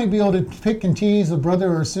you might be able to pick and tease a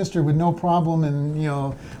brother or sister with no problem,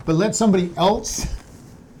 and but let somebody else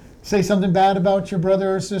say something bad about your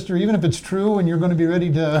brother or sister, even if it's true, and you're going to be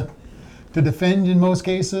ready to defend in most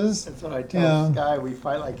cases. That's what I tell Sky. We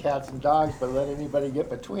fight like cats and dogs, but let anybody get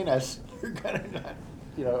between us, you're gonna not,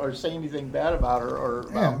 or say anything bad about her or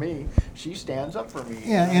about me. She stands up for me.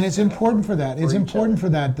 Yeah, and it's important for that. It's important for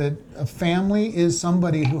that a family is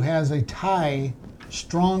somebody who has a tie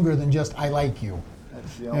stronger than just I like you.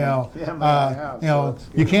 That's the only family I have.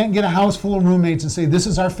 You can't get a house full of roommates and say this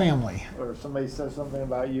is our family. Or if somebody says something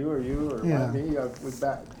about you or me, with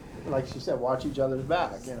back. Like she said, watch each other's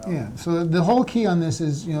back. Yeah. So the whole key on this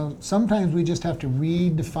is, sometimes we just have to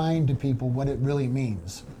redefine to people what it really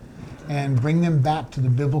means, and bring them back to the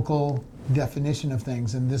biblical definition of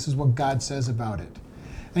things. And this is what God says about it.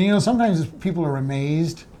 And sometimes people are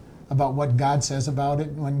amazed about what God says about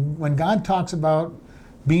it. When God talks about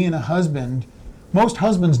being a husband, most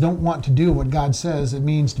husbands don't want to do what God says it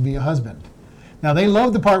means to be a husband. Now they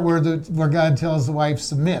love the part where God tells the wife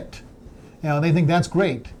submit. They think that's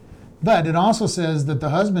great. But it also says that the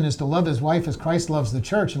husband is to love his wife as Christ loves the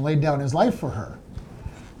church and laid down his life for her.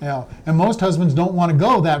 And most husbands don't want to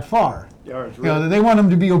go that far. They want them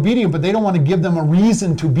to be obedient, but they don't want to give them a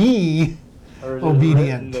reason to be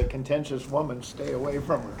obedient. The contentious woman, stay away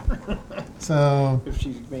from her. So, if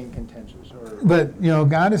she's being contentious. But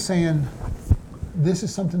God is saying this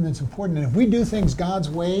is something that's important, and if we do things God's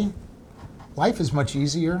way, life is much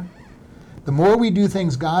easier. The more we do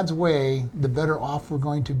things God's way, the better off we're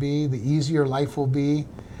going to be, the easier life will be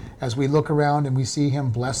as we look around and we see Him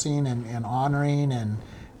blessing and honoring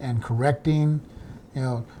and correcting.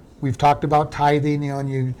 We've talked about tithing,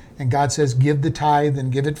 and God says give the tithe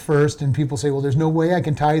and give it first, and people say, well, there's no way I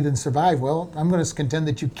can tithe and survive. Well, I'm going to contend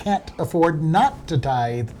that you can't afford not to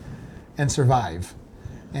tithe and survive.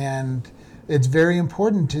 And it's very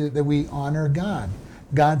important that we honor God.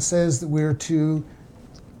 God says that we're to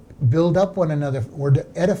build up one another or to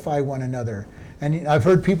edify one another. And I've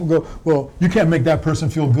heard people go, well, you can't make that person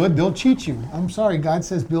feel good. They'll cheat you. I'm sorry. God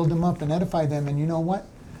says build them up and edify them. And you know what?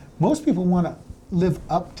 Most people want to live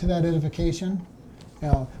up to that edification.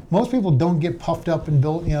 Most people don't get puffed up and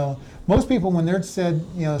built. Most people, when they're said,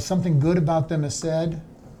 something good about them is said,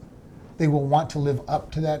 they will want to live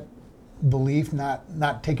up to that belief,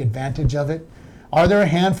 not take advantage of it. Are there a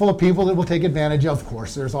handful of people that will take advantage of? Of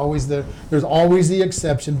course, there's always the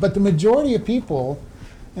exception. But the majority of people,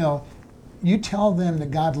 you tell them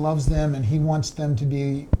that God loves them and He wants them to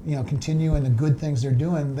be, continue in the good things they're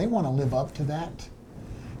doing. They want to live up to that.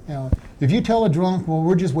 If you tell a drunk, well,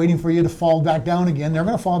 we're just waiting for you to fall back down again, they're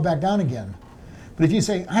going to fall back down again. But if you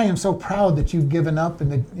say, I am so proud that you've given up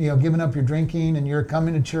and that given up your drinking and you're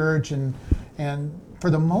coming to church, and for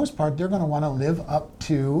the most part, they're going to want to live up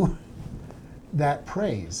to that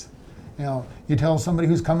praise. You tell somebody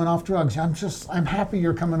who's coming off drugs, I'm happy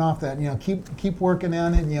you're coming off that. Keep working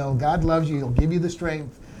on it. God loves you. He'll give you the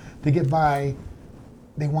strength to get by.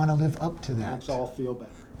 They want to live up to that. It's all feel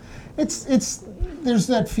better. There's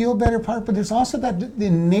that feel better part, but there's also that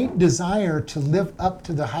innate desire to live up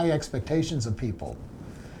to the high expectations of people.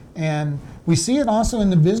 And we see it also in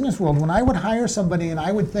the business world. When I would hire somebody and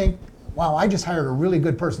I would think, wow, I just hired a really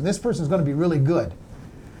good person. This person's going to be really good.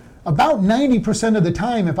 About 90% of the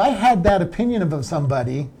time, if I had that opinion of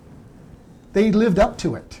somebody, they lived up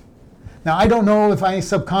to it. Now, I don't know if I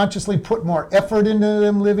subconsciously put more effort into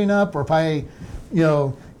them living up, or if I,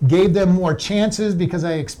 gave them more chances because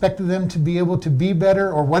I expected them to be able to be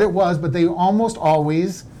better, or what it was, but they almost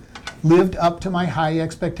always lived up to my high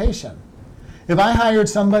expectation. If I hired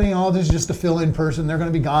somebody, this is just a fill-in person, they're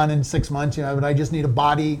going to be gone in 6 months, but I just need a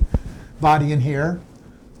body in here.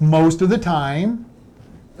 Most of the time,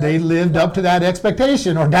 they lived up to that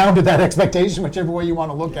expectation, or down to that expectation, whichever way you want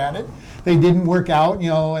to look at it. They didn't work out,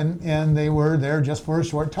 and they were there just for a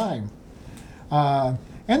short time.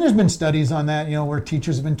 And there's been studies on that, where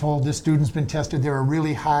teachers have been told this student's been tested, they're a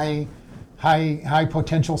really high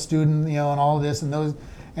potential student, and all of this and those,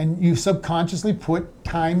 and you subconsciously put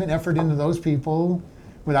time and effort into those people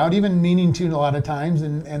without even meaning to a lot of times,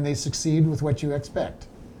 and they succeed with what you expect.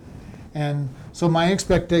 And so my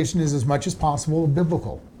expectation is as much as possible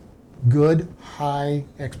biblical. Good, high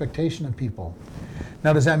expectation of people.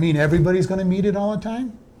 Now, does that mean everybody's going to meet it all the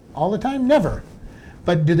time? All the time? Never.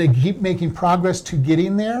 But do they keep making progress to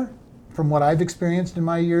getting there? From what I've experienced in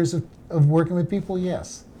my years of working with people,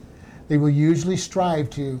 yes. They will usually strive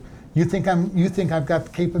to, you think I've got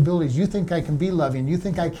the capabilities, you think I can be loving, you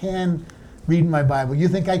think I can read my Bible, you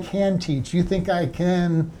think I can teach, you think I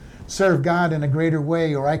can serve God in a greater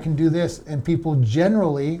way, or I can do this, and people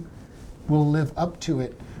generally will live up to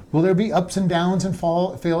it. Will there be ups and downs and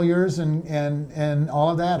failures and all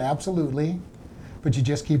of that? Absolutely. But you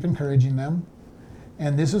just keep encouraging them.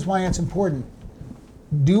 And this is why it's important.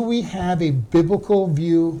 Do we have a biblical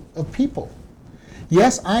view of people?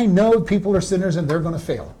 Yes, I know people are sinners and they're going to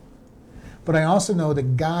fail. But I also know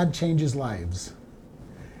that God changes lives,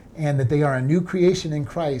 and that they are a new creation in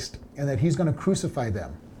Christ, and that He's going to crucify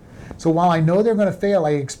them. So while I know they're going to fail,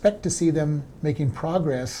 I expect to see them making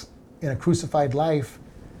progress in a crucified life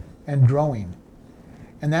and growing.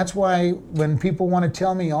 And that's why when people want to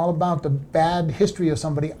tell me all about the bad history of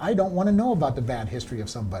somebody, I don't want to know about the bad history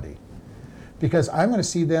of somebody. Because I'm going to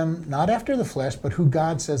see them not after the flesh, but who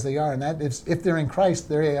God says they are. And that is, if they're in Christ,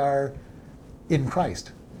 they are in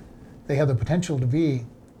Christ. They have the potential to be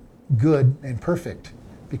good and perfect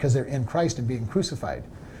because they're in Christ and being crucified.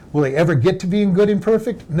 Will they ever get to being good and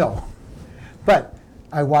perfect? No. But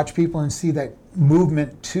I watch people and see that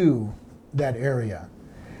movement to that area.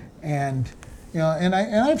 And and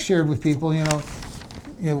I've shared with people,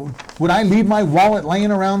 would I leave my wallet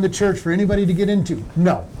laying around the church for anybody to get into?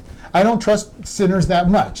 No. I don't trust sinners that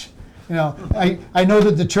much. I know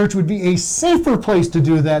that the church would be a safer place to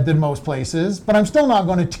do that than most places, but I'm still not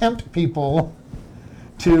going to tempt people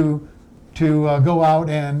to go out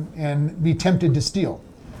and be tempted to steal.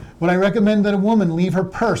 Would I recommend that a woman leave her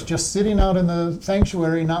purse just sitting out in the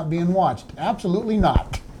sanctuary not being watched? Absolutely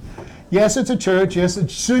not. Yes, it's a church. Yes,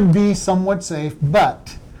 it should be somewhat safe,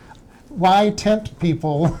 but why tempt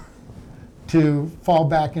people to fall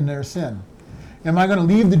back in their sin? Am I going to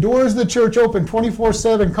leave the doors of the church open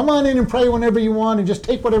 24/7? Come on in and pray whenever you want and just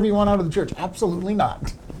take whatever you want out of the church? Absolutely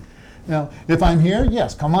not. If I'm here,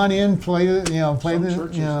 yes, come on in, play the. Some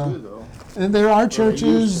churches do, though. And there are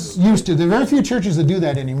churches used to. There are very few churches that do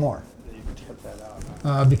that anymore.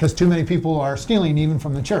 Because too many people are stealing even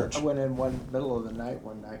from the church. I went in one middle of the night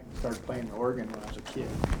one night and started playing the organ when I was a kid.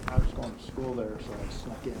 I was going to school there, so I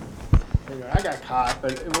snuck in. Anyway, I got caught,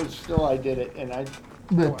 but it was still, I did it, and I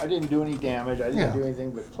didn't do any damage. I didn't do anything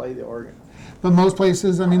but play the organ. But most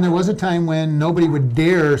places, there was a time when nobody would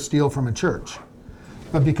dare steal from a church.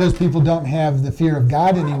 But because people don't have the fear of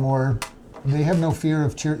God anymore, they have no fear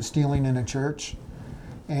of stealing in a church.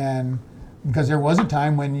 And because there was a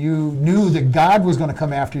time when you knew that God was going to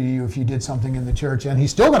come after you if you did something in the church, and He's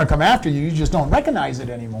still going to come after you, you just don't recognize it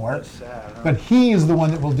anymore. That's sad, huh? But He is the one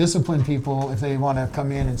that will discipline people if they want to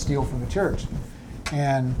come in and steal from the church.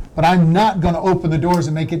 But I'm not going to open the doors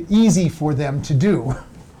and make it easy for them to do.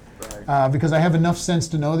 Right. Because I have enough sense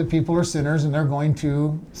to know that people are sinners and they're going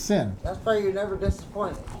to sin. That's why you're never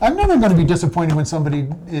disappointed. I'm never going to be disappointed when somebody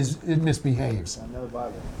misbehaves. I know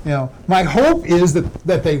the Bible. My hope is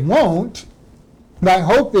that they won't. My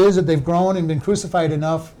hope is that they've grown and been crucified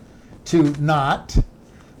enough to not.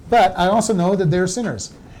 But I also know that they're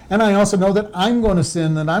sinners. And I also know that I'm going to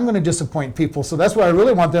sin, that I'm going to disappoint people. So that's why I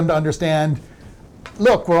really want them to understand,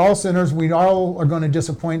 look, we're all sinners. We all are going to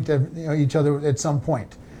disappoint each other at some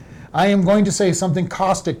point. I am going to say something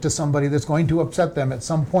caustic to somebody that's going to upset them at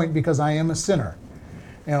some point because I am a sinner.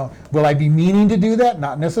 Will I be meaning to do that?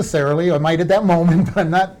 Not necessarily. I might at that moment, but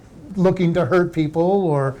I'm not looking to hurt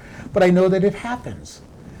people, but I know that it happens.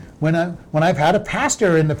 When I've had a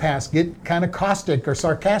pastor in the past get kind of caustic or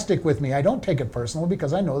sarcastic with me, I don't take it personal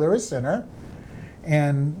because I know they're a sinner,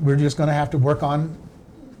 and we're just going to have to work on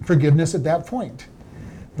forgiveness at that point.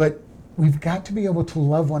 But we've got to be able to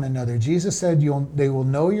love one another. Jesus said, they will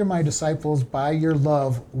know you're my disciples by your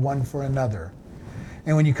love one for another.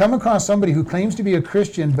 And when you come across somebody who claims to be a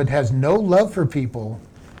Christian but has no love for people,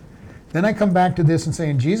 then I come back to this and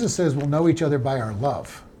saying, Jesus says we'll know each other by our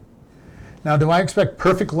love. Now, do I expect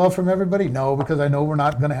perfect love from everybody? No, because I know we're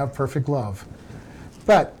not going to have perfect love.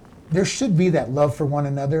 But there should be that love for one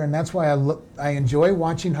another, and that's why I enjoy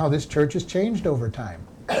watching how this church has changed over time.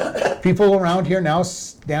 People around here now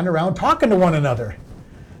stand around talking to one another.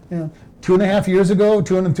 2.5 years ago,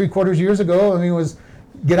 2.75 years ago, it was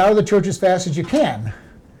get out of the church as fast as you can.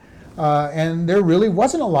 And there really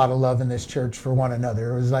wasn't a lot of love in this church for one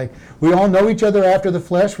another. It was like, we all know each other after the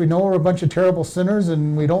flesh. We know we're a bunch of terrible sinners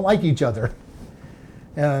and we don't like each other.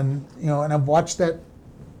 And, and I've watched that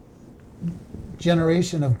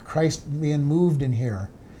generation of Christ being moved in here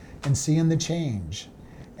and seeing the change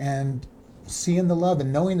and seeing the love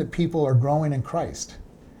and knowing that people are growing in Christ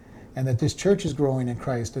and that this church is growing in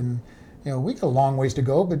Christ. And, we got a long ways to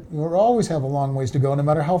go, but we'll always have a long ways to go. No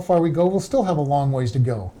matter how far we go, we'll still have a long ways to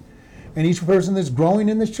go. And each person that's growing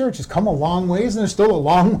in this church has come a long ways, and there's still a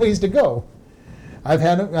long ways to go. I've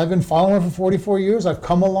been following for 44 years. I've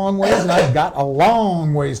come a long ways, and I've got a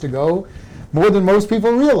long ways to go, more than most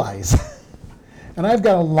people realize. And I've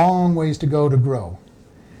got a long ways to go to grow.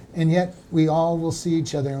 And yet, we all will see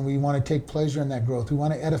each other, and we want to take pleasure in that growth. We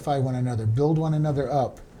want to edify one another, build one another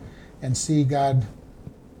up, and see God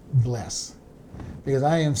bless. Because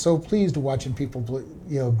I am so pleased watching people,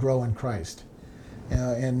 grow in Christ.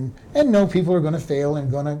 And know people are going to fail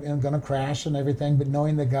and going to crash and everything, but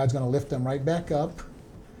knowing that God's going to lift them right back up.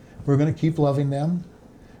 We're going to keep loving them.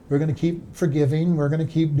 We're going to keep forgiving. We're going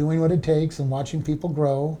to keep doing what it takes and watching people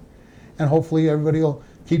grow. And hopefully everybody will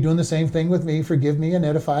keep doing the same thing with me, forgive me and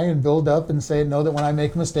edify and build up and know that when I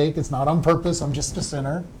make a mistake, it's not on purpose, I'm just a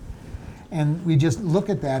sinner. And we just look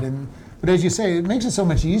at that. But as you say, it makes it so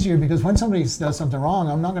much easier because when somebody does something wrong,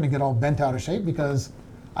 I'm not going to get all bent out of shape because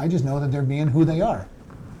I just know that they're being who they are.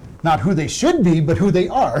 Not who they should be, but who they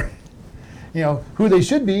are. Who they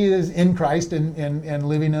should be is in Christ and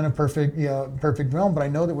living in a perfect realm. But I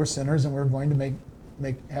know that we're sinners and we're going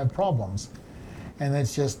to have problems. And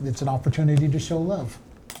it's an opportunity to show love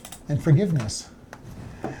and forgiveness.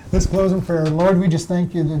 Let's close in prayer. Lord, we just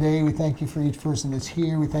thank you today. We thank you for each person that's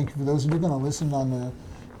here. We thank you for those who are going to listen on the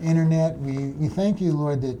internet. We thank you,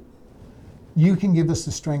 Lord, that you can give us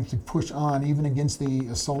the strength to push on even against the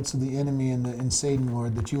assaults of the enemy and Satan,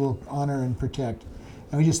 Lord, that you will honor and protect.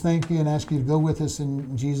 And we just thank you and ask you to go with us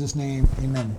in Jesus' name. Amen.